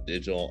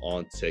aq.digital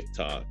on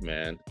TikTok,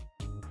 man.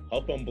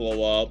 Help him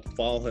blow up.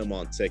 Follow him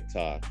on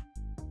TikTok.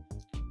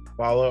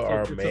 Follow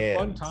our It's man. a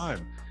fun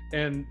time.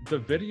 And the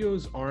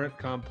videos aren't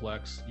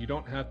complex. You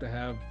don't have to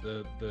have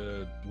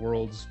the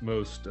world's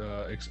most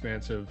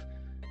expansive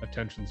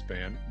attention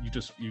span.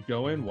 You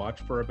go in, watch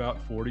for about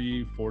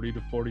 40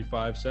 to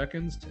 45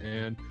 seconds,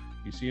 and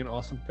you see an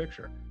awesome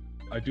picture.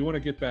 I do want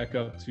to get back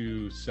up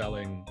to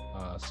selling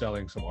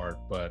some art,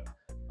 but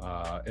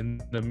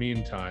in the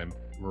meantime,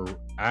 we're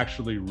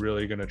actually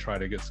really going to try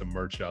to get some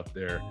merch out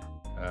there,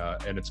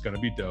 and it's going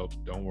to be dope.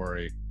 Don't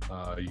worry.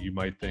 You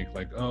might think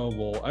like, oh,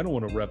 well, I don't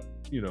want to rep,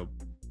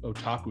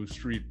 Otaku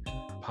Street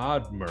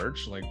Pod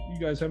merch. Like, you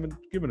guys haven't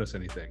given us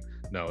anything.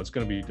 No, it's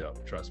going to be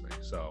dope. Trust me.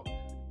 So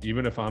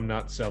even if I'm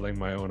not selling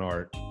my own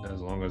art,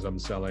 as long as I'm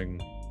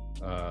selling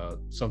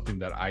something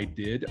that I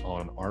did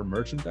on our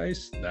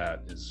merchandise,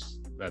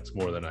 that's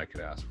more than I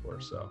could ask for.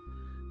 So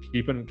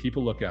keep a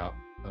lookout.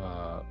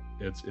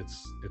 It's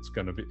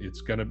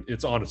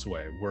on its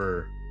way.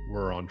 We're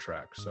on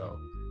track. So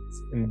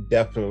It's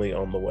definitely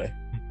on the way.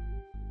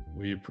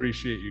 we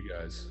appreciate you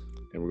guys.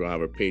 And we're going to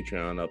have a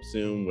Patreon up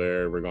soon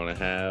where we're going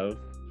to have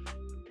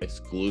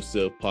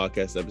exclusive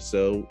podcast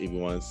episode. If you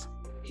want to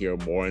hear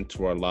more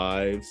into our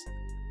lives,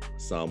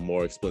 some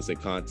more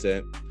explicit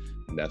content,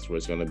 and that's where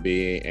it's going to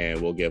be.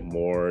 And we'll get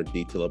more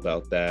detail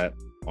about that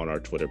on our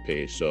Twitter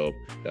page. So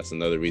that's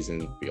another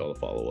reason for y'all to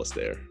follow us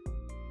there.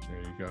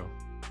 There you go.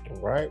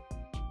 All right.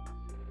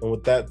 And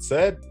with that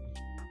said,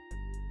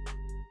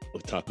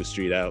 Otaku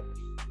Street out.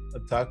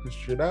 Otaku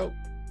Street out.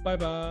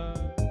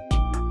 Bye-bye.